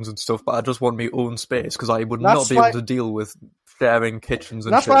supply runs and stuff, but I just want my own space because I would not be able to deal with sharing kitchens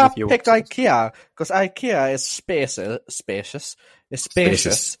and shit with you. That's why I picked IKEA, because IKEA is spacious. It's spacious. It's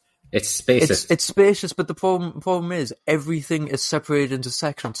spacious. It's spacious, but the problem is everything is separated into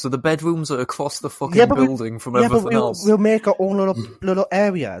sections. So the bedrooms are across the fucking building from everything else. We'll make our own little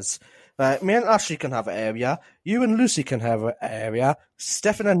areas. Me and Ashley can have an area. You and Lucy can have an area.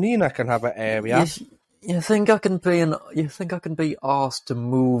 Stefan and Nina can have an area. You think I can be asked to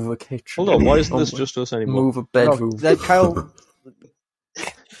move a kitchen? Hold on, why isn't this just us anymore? Move a bedroom. No, Kyle,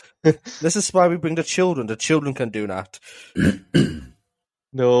 this is why we bring the children. The children can do that.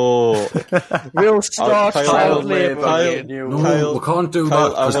 No. We'll start child labour. No, we can't do that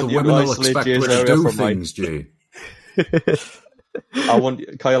because the women will expect us to do things, Jay. I want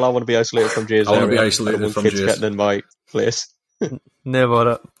to be isolated from Jay's area. I want to be isolated from kids Jay's. getting in my place.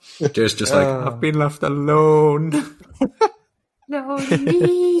 Never. Jay's just like, I've been left alone.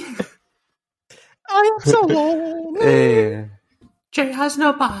 Lonely. I am so lonely. Jay has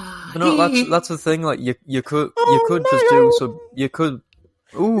nobody. No, that's the thing. Like you could just do so. You could.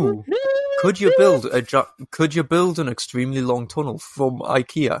 Ooh. Could you build an extremely long tunnel from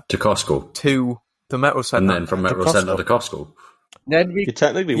IKEA to Costco to the Metro Centre, and then from Metro Centre to Costco? Then we you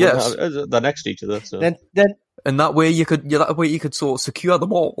technically wouldn't have, they're next to each other. So. Then and that way you could sort of secure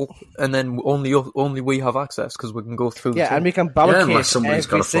them all, and then only we have access because we can go through. Yeah, and we can barricade somebody's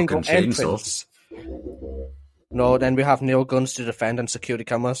got every a single fucking chainsaw. entrance. No, then we have nail guns to defend and security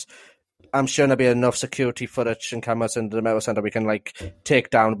cameras. I'm sure there'll be enough security footage and cameras in the Metal Center we can take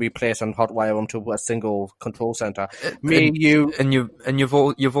down, replace, and hotwire them to a single control center. You've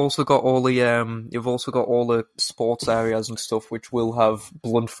also got all the sports areas and stuff which will have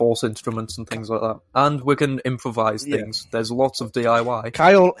blunt force instruments and things like that, and we can improvise things. There's lots of DIY.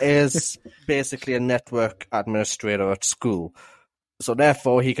 Kyle is basically a network administrator at school, so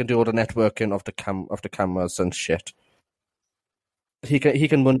therefore he can do all the networking of the cameras and shit. He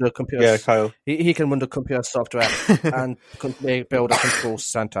can run the computer. Yeah, Kyle. He can run the computer software and build a control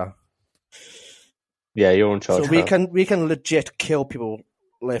center. Yeah, you're in charge. So we can legit kill people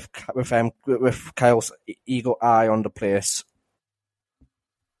with Kyle's ego eye on the place.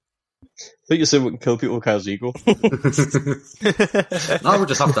 I think you said we can kill people with Kyle's ego. No, we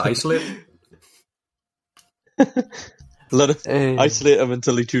just have to isolate. Isolate him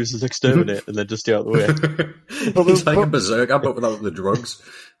until he chooses exterminate, and then just stay out of the way. He's like a berserker, but without the drugs.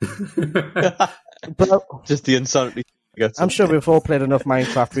 Just the insanity. I'm sure we've all played enough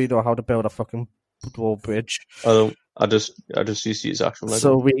Minecraft. We know how to build a fucking wall bridge. I just used to use actual.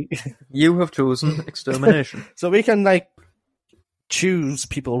 So you have chosen extermination. So we can choose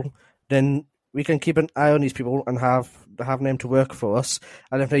people. Then we can keep an eye on these people and have them to work for us,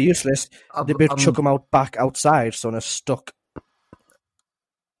 and if they're useless, they chuck them back outside, so they're stuck.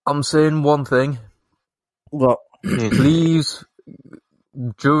 I'm saying one thing. What? Please,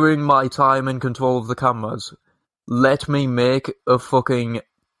 during my time in control of the cameras, let me make a fucking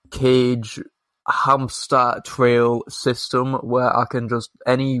cage hamster trail system where I can just,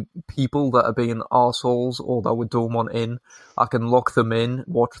 any people that are being arseholes or that we don't want in, I can lock them in,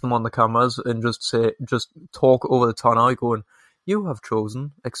 watch them on the cameras, and just talk over the tonneau going, you have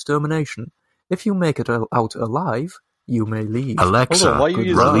chosen extermination. If you make it out alive, you may leave. Alexa,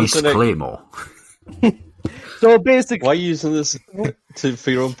 release Claymore. So basically, why are you using this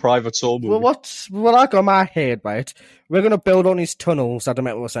for your own private soul movie? Well, what I got in my head, right? We're going to build on these tunnels at the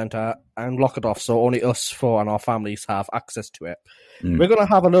Metal Center and lock it off so only us four and our families have access to it. We're going to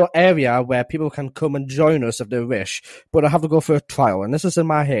have a little area where people can come and join us if they wish, but I have to go for a trial, and this is in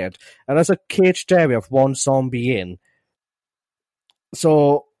my head. And there's a caged area of one zombie in.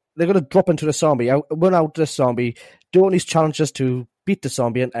 So they're going to drop into the zombie, run out the zombie, do all these challenges to beat the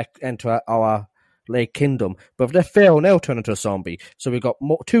zombie and enter our kingdom. But if they fail, they'll turn into a zombie. So we've got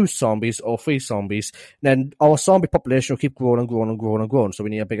 2 zombies or 3 zombies. Then our zombie population will keep growing and growing and growing and growing. So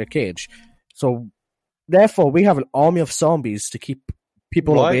we need a bigger cage. So therefore, we have an army of zombies to keep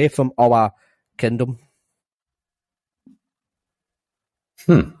people away from our kingdom.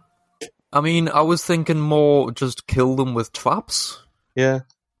 I mean, I was thinking more just kill them with traps. Yeah.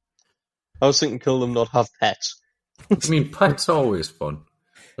 I was thinking kill them, not have pets. I mean, pets are always fun.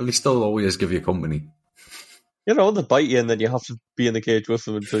 At least they'll always give you company. You know, they bite you and then you have to be in the cage with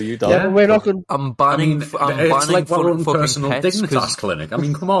them until you die. Yeah, we're not going. I'm banning. It's like our own personal Dignitas clinic. I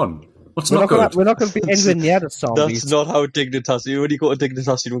mean, come on. We're not going to be anywhere near the zombies. That's not how Dignitas. When you go to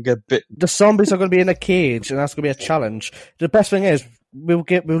Dignitas, you don't get bit. The zombies are going to be in a cage, and that's going to be a challenge. The best thing is we'll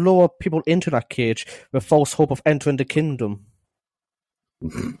lower people into that cage with false hope of entering the kingdom.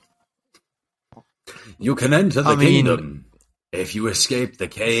 You can enter the kingdom if you escape the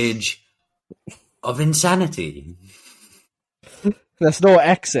cage of insanity. There's no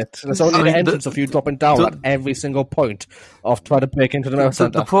exit. There's only the entrance of you dropping down at every single point of trying to break into the Metal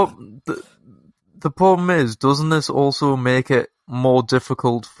Center. The problem is, doesn't this also make it more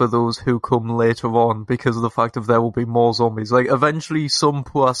difficult for those who come later on because of the fact that there will be more zombies? Like, eventually some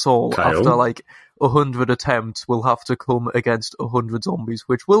poor soul, after 100 attempts, will have to come against 100 zombies,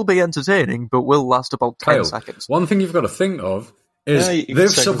 which will be entertaining, but will last about 10 seconds. One thing you've got to think of is they've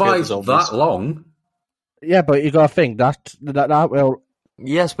survived that long. Yeah, but you got to think that will.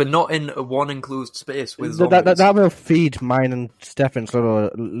 Yes, but not in one enclosed space with zombies. That will feed mine and Stefan's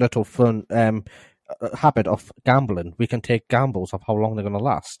little fun habit of gambling. We can take gambles of how long they're going to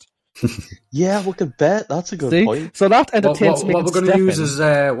last. Yeah, we can bet. That's a good point. So that entertains me. What we're going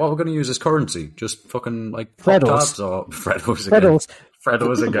to use as currency? Just fucking Freddos or Freddos again.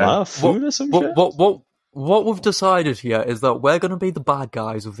 Freddos again. What we've decided here is that we're going to be the bad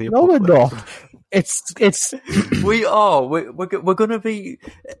guys of the apocalypse. No, we're not. It's we are. We're going to be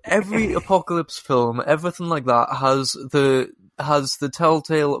every apocalypse film. Everything like that has the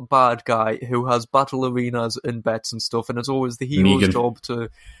telltale bad guy who has battle arenas and bets and stuff, and it's always the hero's job to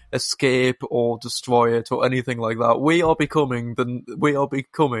escape or destroy it or anything like that. We are becoming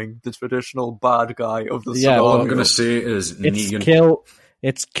the traditional bad guy of the scenario. All I'm going to say is Negan.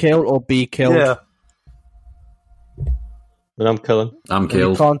 It's kill or be killed. Yeah. Then I'm killing. I'm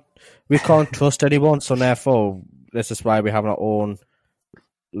killed. We can't trust anyone, so therefore, this is why we have our own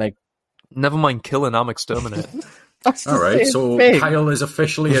Never mind killing, I'm exterminating. All right, so Kyle is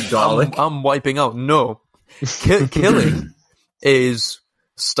officially a Dalek. I'm wiping out. No. Killing is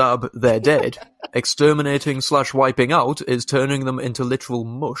stab, they're dead. Exterminating / wiping out is turning them into literal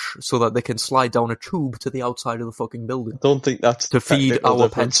mush so that they can slide down a tube to the outside of the fucking building. Don't think that's to feed our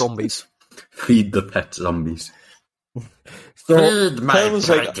pet zombies. Feed the pet zombies. So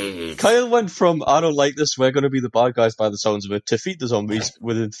Kyle went from I don't like this, we're going to be the bad guys by the sounds of it, to feed the zombies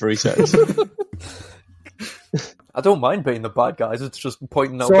within 3 seconds. I don't mind being the bad guys. It's just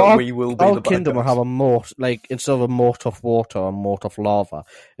pointing out that we will be the bad guys. Our kingdom will have a moat, like instead of a moat of water, a moat of lava.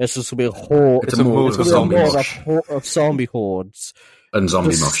 It's just going to be a horde. It's a moat of zombie hordes and zombie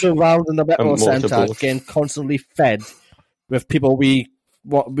mush surrounding the Metro Center, getting constantly fed with people we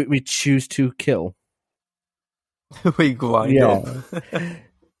choose to kill. We grind up.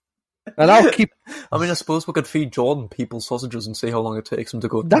 And I'll keep. I mean, I suppose we could feed Jordan people's sausages and see how long it takes him to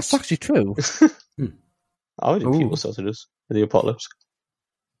go. That's actually true. I would eat people's sausages in the apocalypse.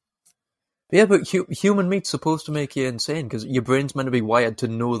 Yeah, but human meat's supposed to make you insane because your brain's meant to be wired to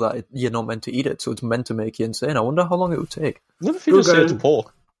know that you're not meant to eat it, so it's meant to make you insane. I wonder how long it would take. What if you just say it's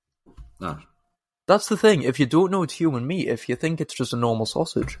pork? No. That's the thing. If you don't know it's human meat, if you think it's just a normal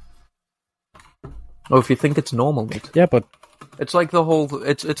sausage, or if you think it's normal meat, yeah, but it's like the whole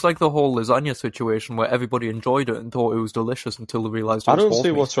lasagna situation where everybody enjoyed it and thought it was delicious until they realised it was I don't horse see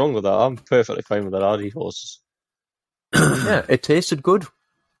meat. what's wrong with that. I'm perfectly fine with that. I'd eat horses. Yeah, it tasted good.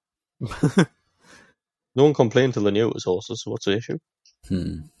 No one complained till they knew it was horses, so what's the issue?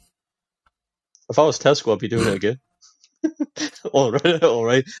 If I was Tesco, I'd be doing it again. all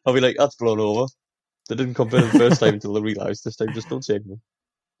right. I'll be like, that's blown over. They didn't complain the first time until they realised this time. Just don't say anything.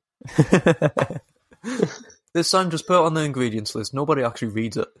 This time, just put it on the ingredients list. Nobody actually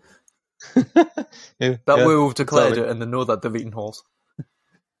reads it. That way we've declared it and they know that they've eaten horse.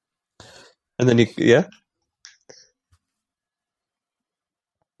 And then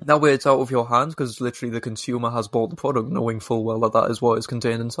That way it's out of your hands because literally the consumer has bought the product knowing full well that is what is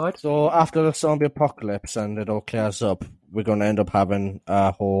contained inside. So after the zombie apocalypse and it all clears up, we're going to end up having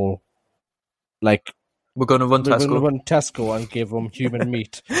a whole, we're going to run Tesco. We're going to run Tesco and give them human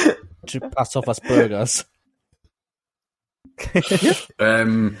meat to pass off as burgers. I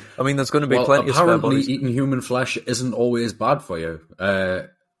mean, there's going to be plenty of spare apparently bodies. Eating human flesh isn't always bad for you,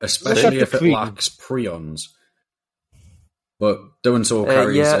 especially if it lacks prions. But doing so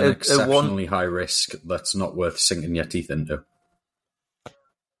carries an exceptionally high risk that's not worth sinking your teeth into.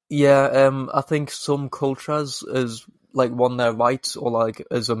 Yeah, I think some cultures is won their rights or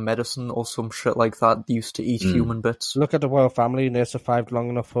as a medicine or some shit like that used to eat human bits. Look at the royal family, and they survived long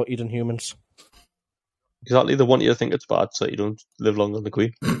enough for eating humans. Exactly, they want you to think it's bad so you don't live longer than the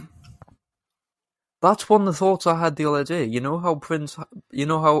Queen. That's one of the thoughts I had the other day. You know how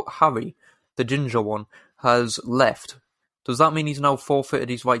Harry, the ginger one, has left? Does that mean he's now forfeited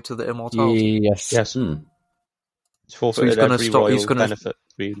his right to the immortality? Yes. He's forfeited every royal benefit,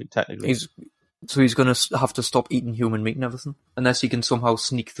 really, technically. He's going to have to stop eating human meat and everything, unless he can somehow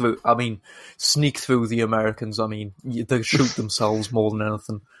sneak through the Americans. I mean, they shoot themselves more than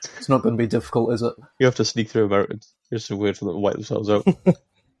anything. It's not going to be difficult, is it? You have to sneak through Americans. It's just a word for them to wipe themselves out.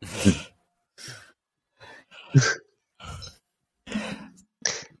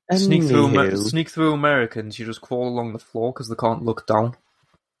 Sneak through Americans, you just crawl along the floor because they can't look down.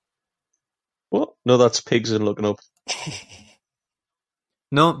 What? No, that's pigs and looking up.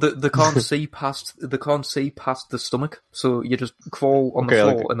 No, they can't see past. They can't see past the stomach, so you just crawl on the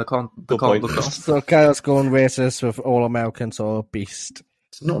floor, and they can't look down. So Kyle's going racist with all Americans or beast.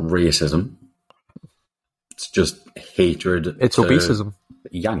 It's not racism. It's just hatred. It's obesism.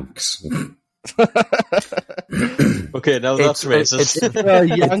 Yanks. Okay, now that's racist.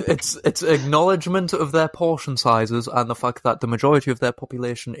 It's acknowledgement of their portion sizes and the fact that the majority of their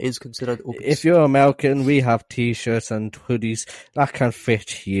population is considered obese. If you're American, we have t-shirts and hoodies that can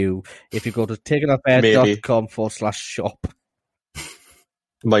fit you. If you go to takeitoffair.com/shop.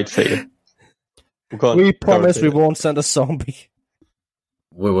 Might fit you. We promise we won't send a zombie.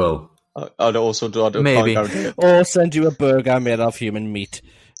 We will. I'd also do maybe. Or send you a burger made of human meat.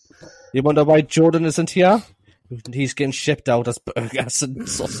 You wonder why Jordan isn't here? He's getting shipped out as burgers and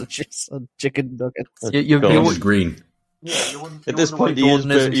sausages and chicken nuggets. You're green. Yeah, at this point, he is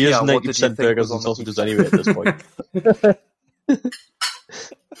 90% burgers and sausages anyway at this point.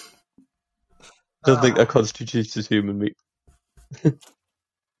 Don't think that constitutes as human meat.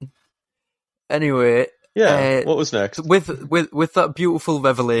 Anyway, what was next? With that beautiful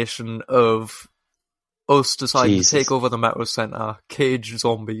revelation of us deciding to take over the Metro Center, cage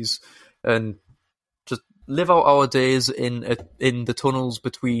zombies, and just live out our days in the tunnels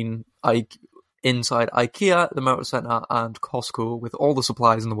between inside IKEA, the Merit Centre, and Costco with all the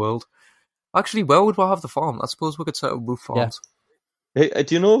supplies in the world. Actually, where would we have the farm? I suppose we could set up roof farms. Yeah. Hey,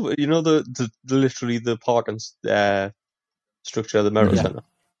 do you know the literally the parking structure of the Merit Centre?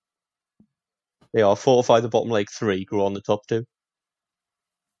 They are 4 or 5 the bottom, like 3 grow on the top 2.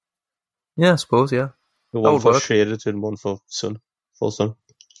 Yeah, I suppose, yeah. The one for shaded and one for full sun.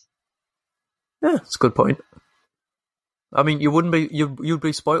 Yeah, that's a good point. I mean, you'd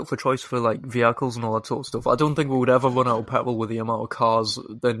be spoilt for choice for like vehicles and all that sort of stuff. I don't think we would ever run out of petrol with the amount of cars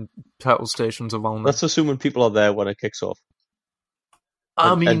and petrol stations around. That's assuming people are there when it kicks off.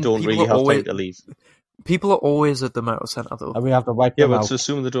 And don't really have time to leave. People are always at the Merit Centre, though. And we have to wipe them out. Yeah, but it's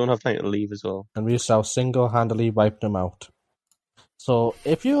assuming they don't have time to leave as well. And we shall single-handedly wipe them out. So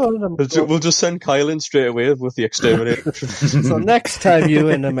if you are in we'll just send Kyle in straight away with the exterminator. So next time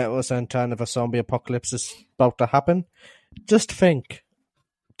you're in the Merit Centre and if a zombie apocalypse is about to happen, just think,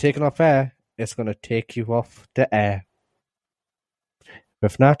 taking off air, it's going to take you off the air.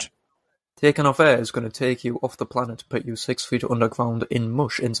 If not... Taking off air is going to take you off the planet, put you 6 feet underground in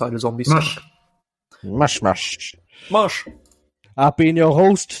mush inside a zombie stomach. Mush, mush. Mush. I've been your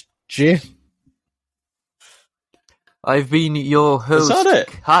host, Jay. I've been your host, is that it?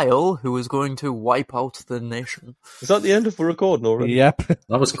 Kyle, who is going to wipe out the nation. Is that the end of the recording already? Yep.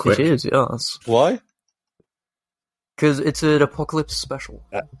 That was quick. It is, yes. Why? Because it's an apocalypse special.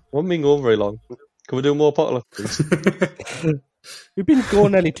 Won't been going very long. Can we do more apocalypse? We've been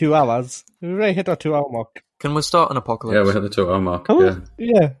going nearly 2 hours. We already hit our 2-hour mark. Can we start an apocalypse? Yeah, we hit the 2-hour mark.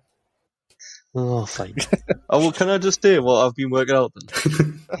 Yeah. Oh, fine. Well, can I just say what I've been working out then?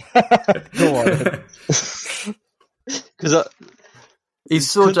 Go on. Because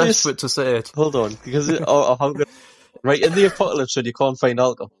he's so desperate to say it. Hold on, because right in the apocalypse when you can't find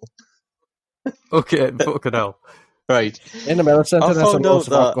alcohol. Okay, fucking hell. Right. In the Merit Centre, there's some lots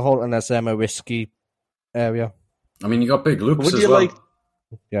of alcohol and there's a whiskey area. I mean, you got big loops as well.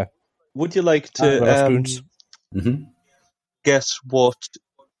 Yeah. Would you like to guess what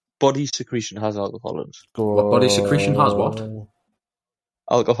body secretion has alcohol in it? What body secretion has what?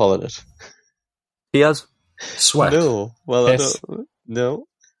 Alcohol in it. He has sweat. No. Well, yes. I don't.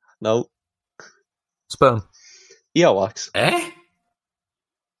 No. Sperm. Earwax.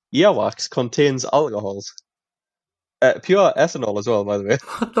 Earwax contains alcohols. Pure ethanol as well, by the way.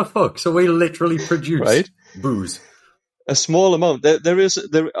 What the fuck? So we literally produce booze. A small amount.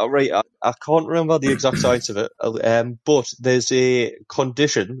 Right, I can't remember the exact science of it, but there's a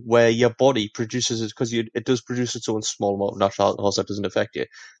condition where your body produces it, because it does produce its own small amount of natural alcohol, so it doesn't affect you.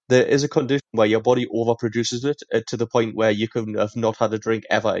 There is a condition where your body overproduces it to the point where you can have not had a drink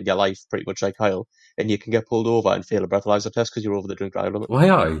ever in your life, pretty much like Kyle, and you can get pulled over and fail a breathalyzer test because you're over the drink drive limit.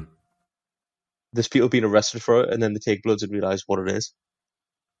 Why? There's people being arrested for it, and then they take bloods and realise what it is.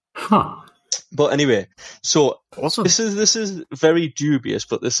 Huh. But anyway, so awesome. This is very dubious,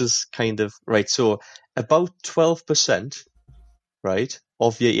 but this is kind of right. So about 12%, right,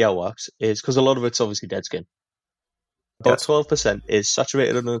 of your earwax is, because a lot of it's obviously dead skin. About 12% is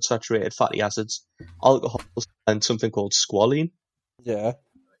saturated and unsaturated fatty acids, alcohol, and something called squalene. Yeah.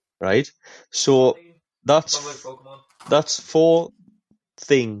 Right. So that's 4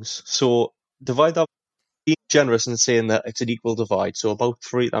 things. So divide that. Being generous and saying that it's an equal divide, so about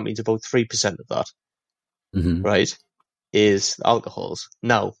 3. That means about 3% of that, right, is alcohols.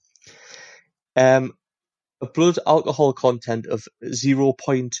 Now, a blood alcohol content of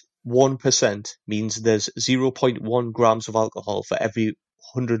 0.1% means there's 0.1 grams of alcohol for every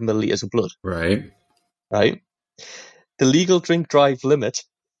 100 milliliters of blood. Right. The legal drink drive limit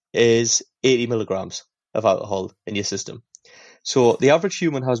is 80 milligrams of alcohol in your system. So the average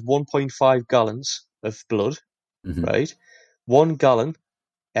human has 1.5 gallons of blood, right? 1 gallon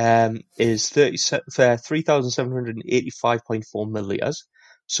is 3,785.4 milliliters.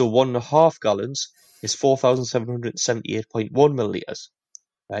 So 1.5 gallons is 4,778.1 milliliters,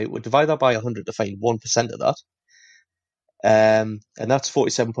 right? We'll divide that by 100 to find 1% of that. And that's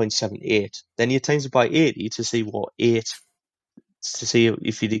 47.78. Then you times it by 80 to see if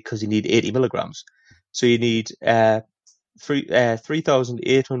you need, because you need 80 milligrams. So you need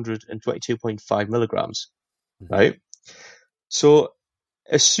 3,822.5 milligrams, right? So,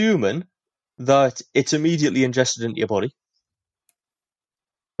 assuming that it's immediately ingested into your body,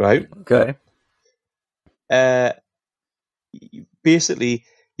 right? Okay. Basically,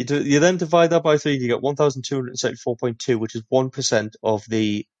 you then divide that by 3, you get 1,274.2, which is 1% of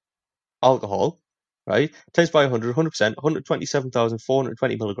the alcohol, right? Times by 100%,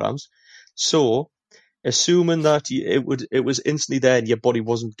 127,420 milligrams. So, assuming that it was instantly there and your body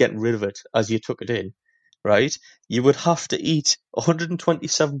wasn't getting rid of it as you took it in, right, you would have to eat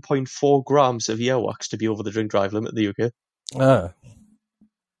 127.4 grams of earwax to be over the drink drive limit in the UK.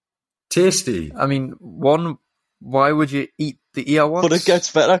 Tasty. I mean, why would you eat the earwax? But it gets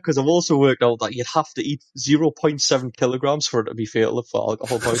better, because I've also worked out that you'd have to eat 0.7 kilograms for it to be fatal for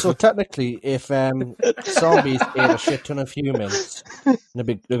alcohol poisoning. So technically, if zombies ate a shit ton of humans,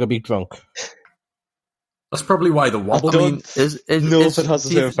 they're gonna be drunk. That's probably why the wobble. I mean, if it has the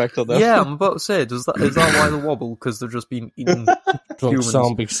same effect on them. Yeah, I'm about to say, is that why the wobble? Because they've just been eating Drunk humans.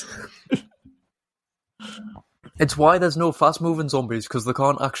 zombies. It's why there's no fast-moving zombies, because they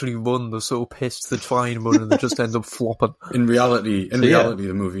can't actually run. They're so pissed they try and run and they just end up flopping. In reality,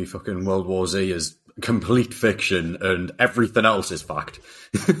 the movie fucking World War Z is complete fiction, and everything else is fact.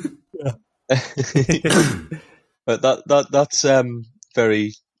 But that's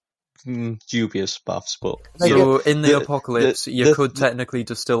very dubious, Baths. But so in the apocalypse, you could technically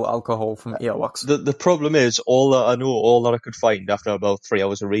distill alcohol from earwax. The problem is, all that I could find after about 3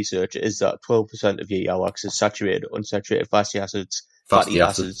 hours of research is that 12% of your earwax is saturated, unsaturated fatty acids,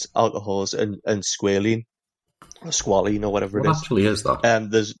 alcohols, and squalene, or whatever it is. What actually is that?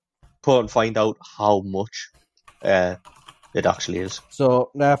 There's can't find out how much it actually is.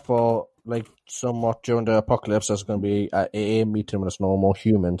 So therefore, like somewhat during the apocalypse, there's going to be a meeting when there's no more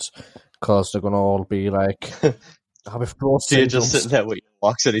humans, because they're going to all be like, Jay just sitting there with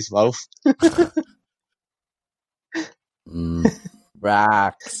wax in his mouth.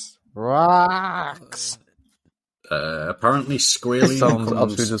 Racks. Apparently, squalene sounds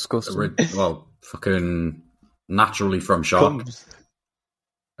absolutely disgusting. Well, fucking naturally from shark.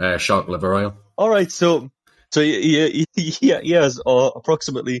 Shark liver oil. All right, so he has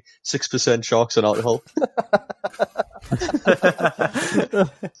approximately 6% sharks and alcohol.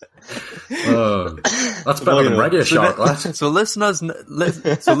 That's better than regular shark, lad. So listeners,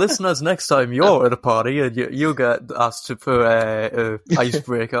 next time you're at a party and you get asked for a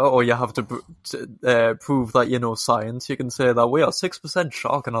icebreaker, or you have to prove that you know science, you can say that we are 6%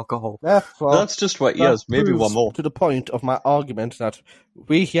 shark and alcohol. Therefore, that's just what he has. Maybe one more. To the point of my argument that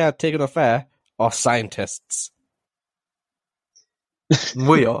we here at Taking Affair are scientists.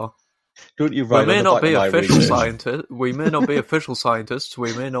 We are. Don't you? We may not be official scientists. We may not be official scientists.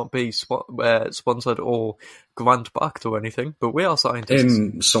 We may not be sponsored or grant backed or anything. But we are scientists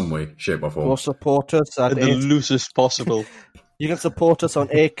in some way, shape, or form. Or support us at the loosest possible. You can support us on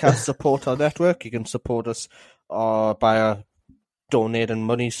Acast Supporter Network. You can support us by donating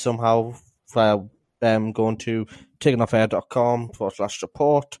money somehow via going to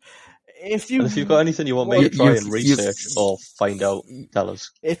takeonaffair.com/support. If you've got anything you want me to try and research or find out, tell us.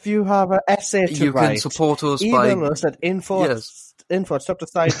 If you have an essay to you write, can support us email us at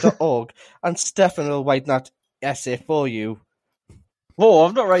info@stopthescience.org, and Stefan will write that essay for you. Whoa,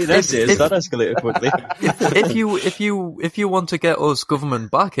 I'm not writing essays. That escalated quickly. If you want to get us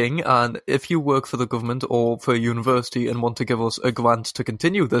government backing, and if you work for the government or for a university and want to give us a grant to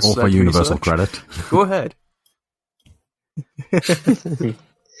continue this, or for universal credit, go ahead.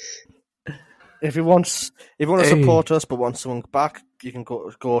 If you want to support us but want someone back, you can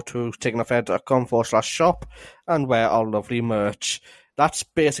go to takeonaffair.com/shop and wear our lovely merch. That's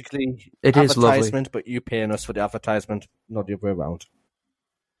basically advertisement, but you paying us for the advertisement, not the other way around.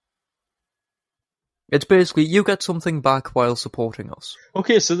 It's basically you get something back while supporting us.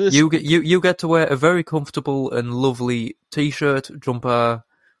 Okay, so this you get to wear a very comfortable and lovely t-shirt, jumper,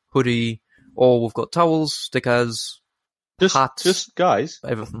 hoodie, or we've got towels, stickers. Hats, just guys,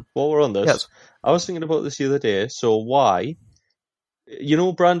 everything. While we're on this, yes. I was thinking about this the other day. So why,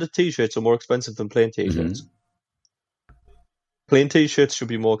 branded t-shirts are more expensive than plain t-shirts. Mm-hmm. Plain t-shirts should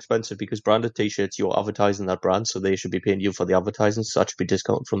be more expensive because branded t-shirts, you're advertising that brand, so they should be paying you for the advertising, so that should be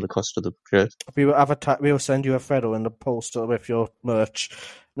discounted from the cost of the shirt. We will send you a Freddo in the poster with your merch.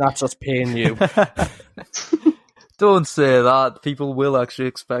 That's us paying you. Don't say that. People will actually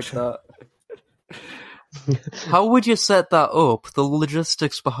expect that. How would you set that up? The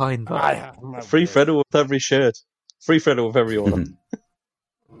logistics behind that? Free Freddo with every shirt. Free Freddo with every order.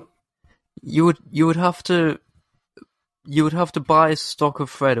 You would have to buy a stock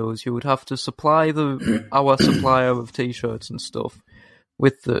of Freddos. You would have to supply our supplier of t-shirts and stuff.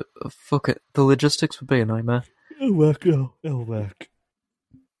 With the logistics would be a nightmare. It'll work.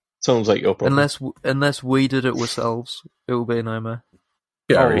 Sounds like your problem. Unless we did it ourselves, it would be a nightmare.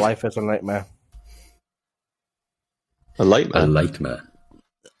 Yeah, life is a nightmare. A nightmare. A nightmare.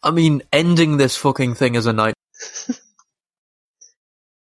 I mean, ending this fucking thing is a nightmare.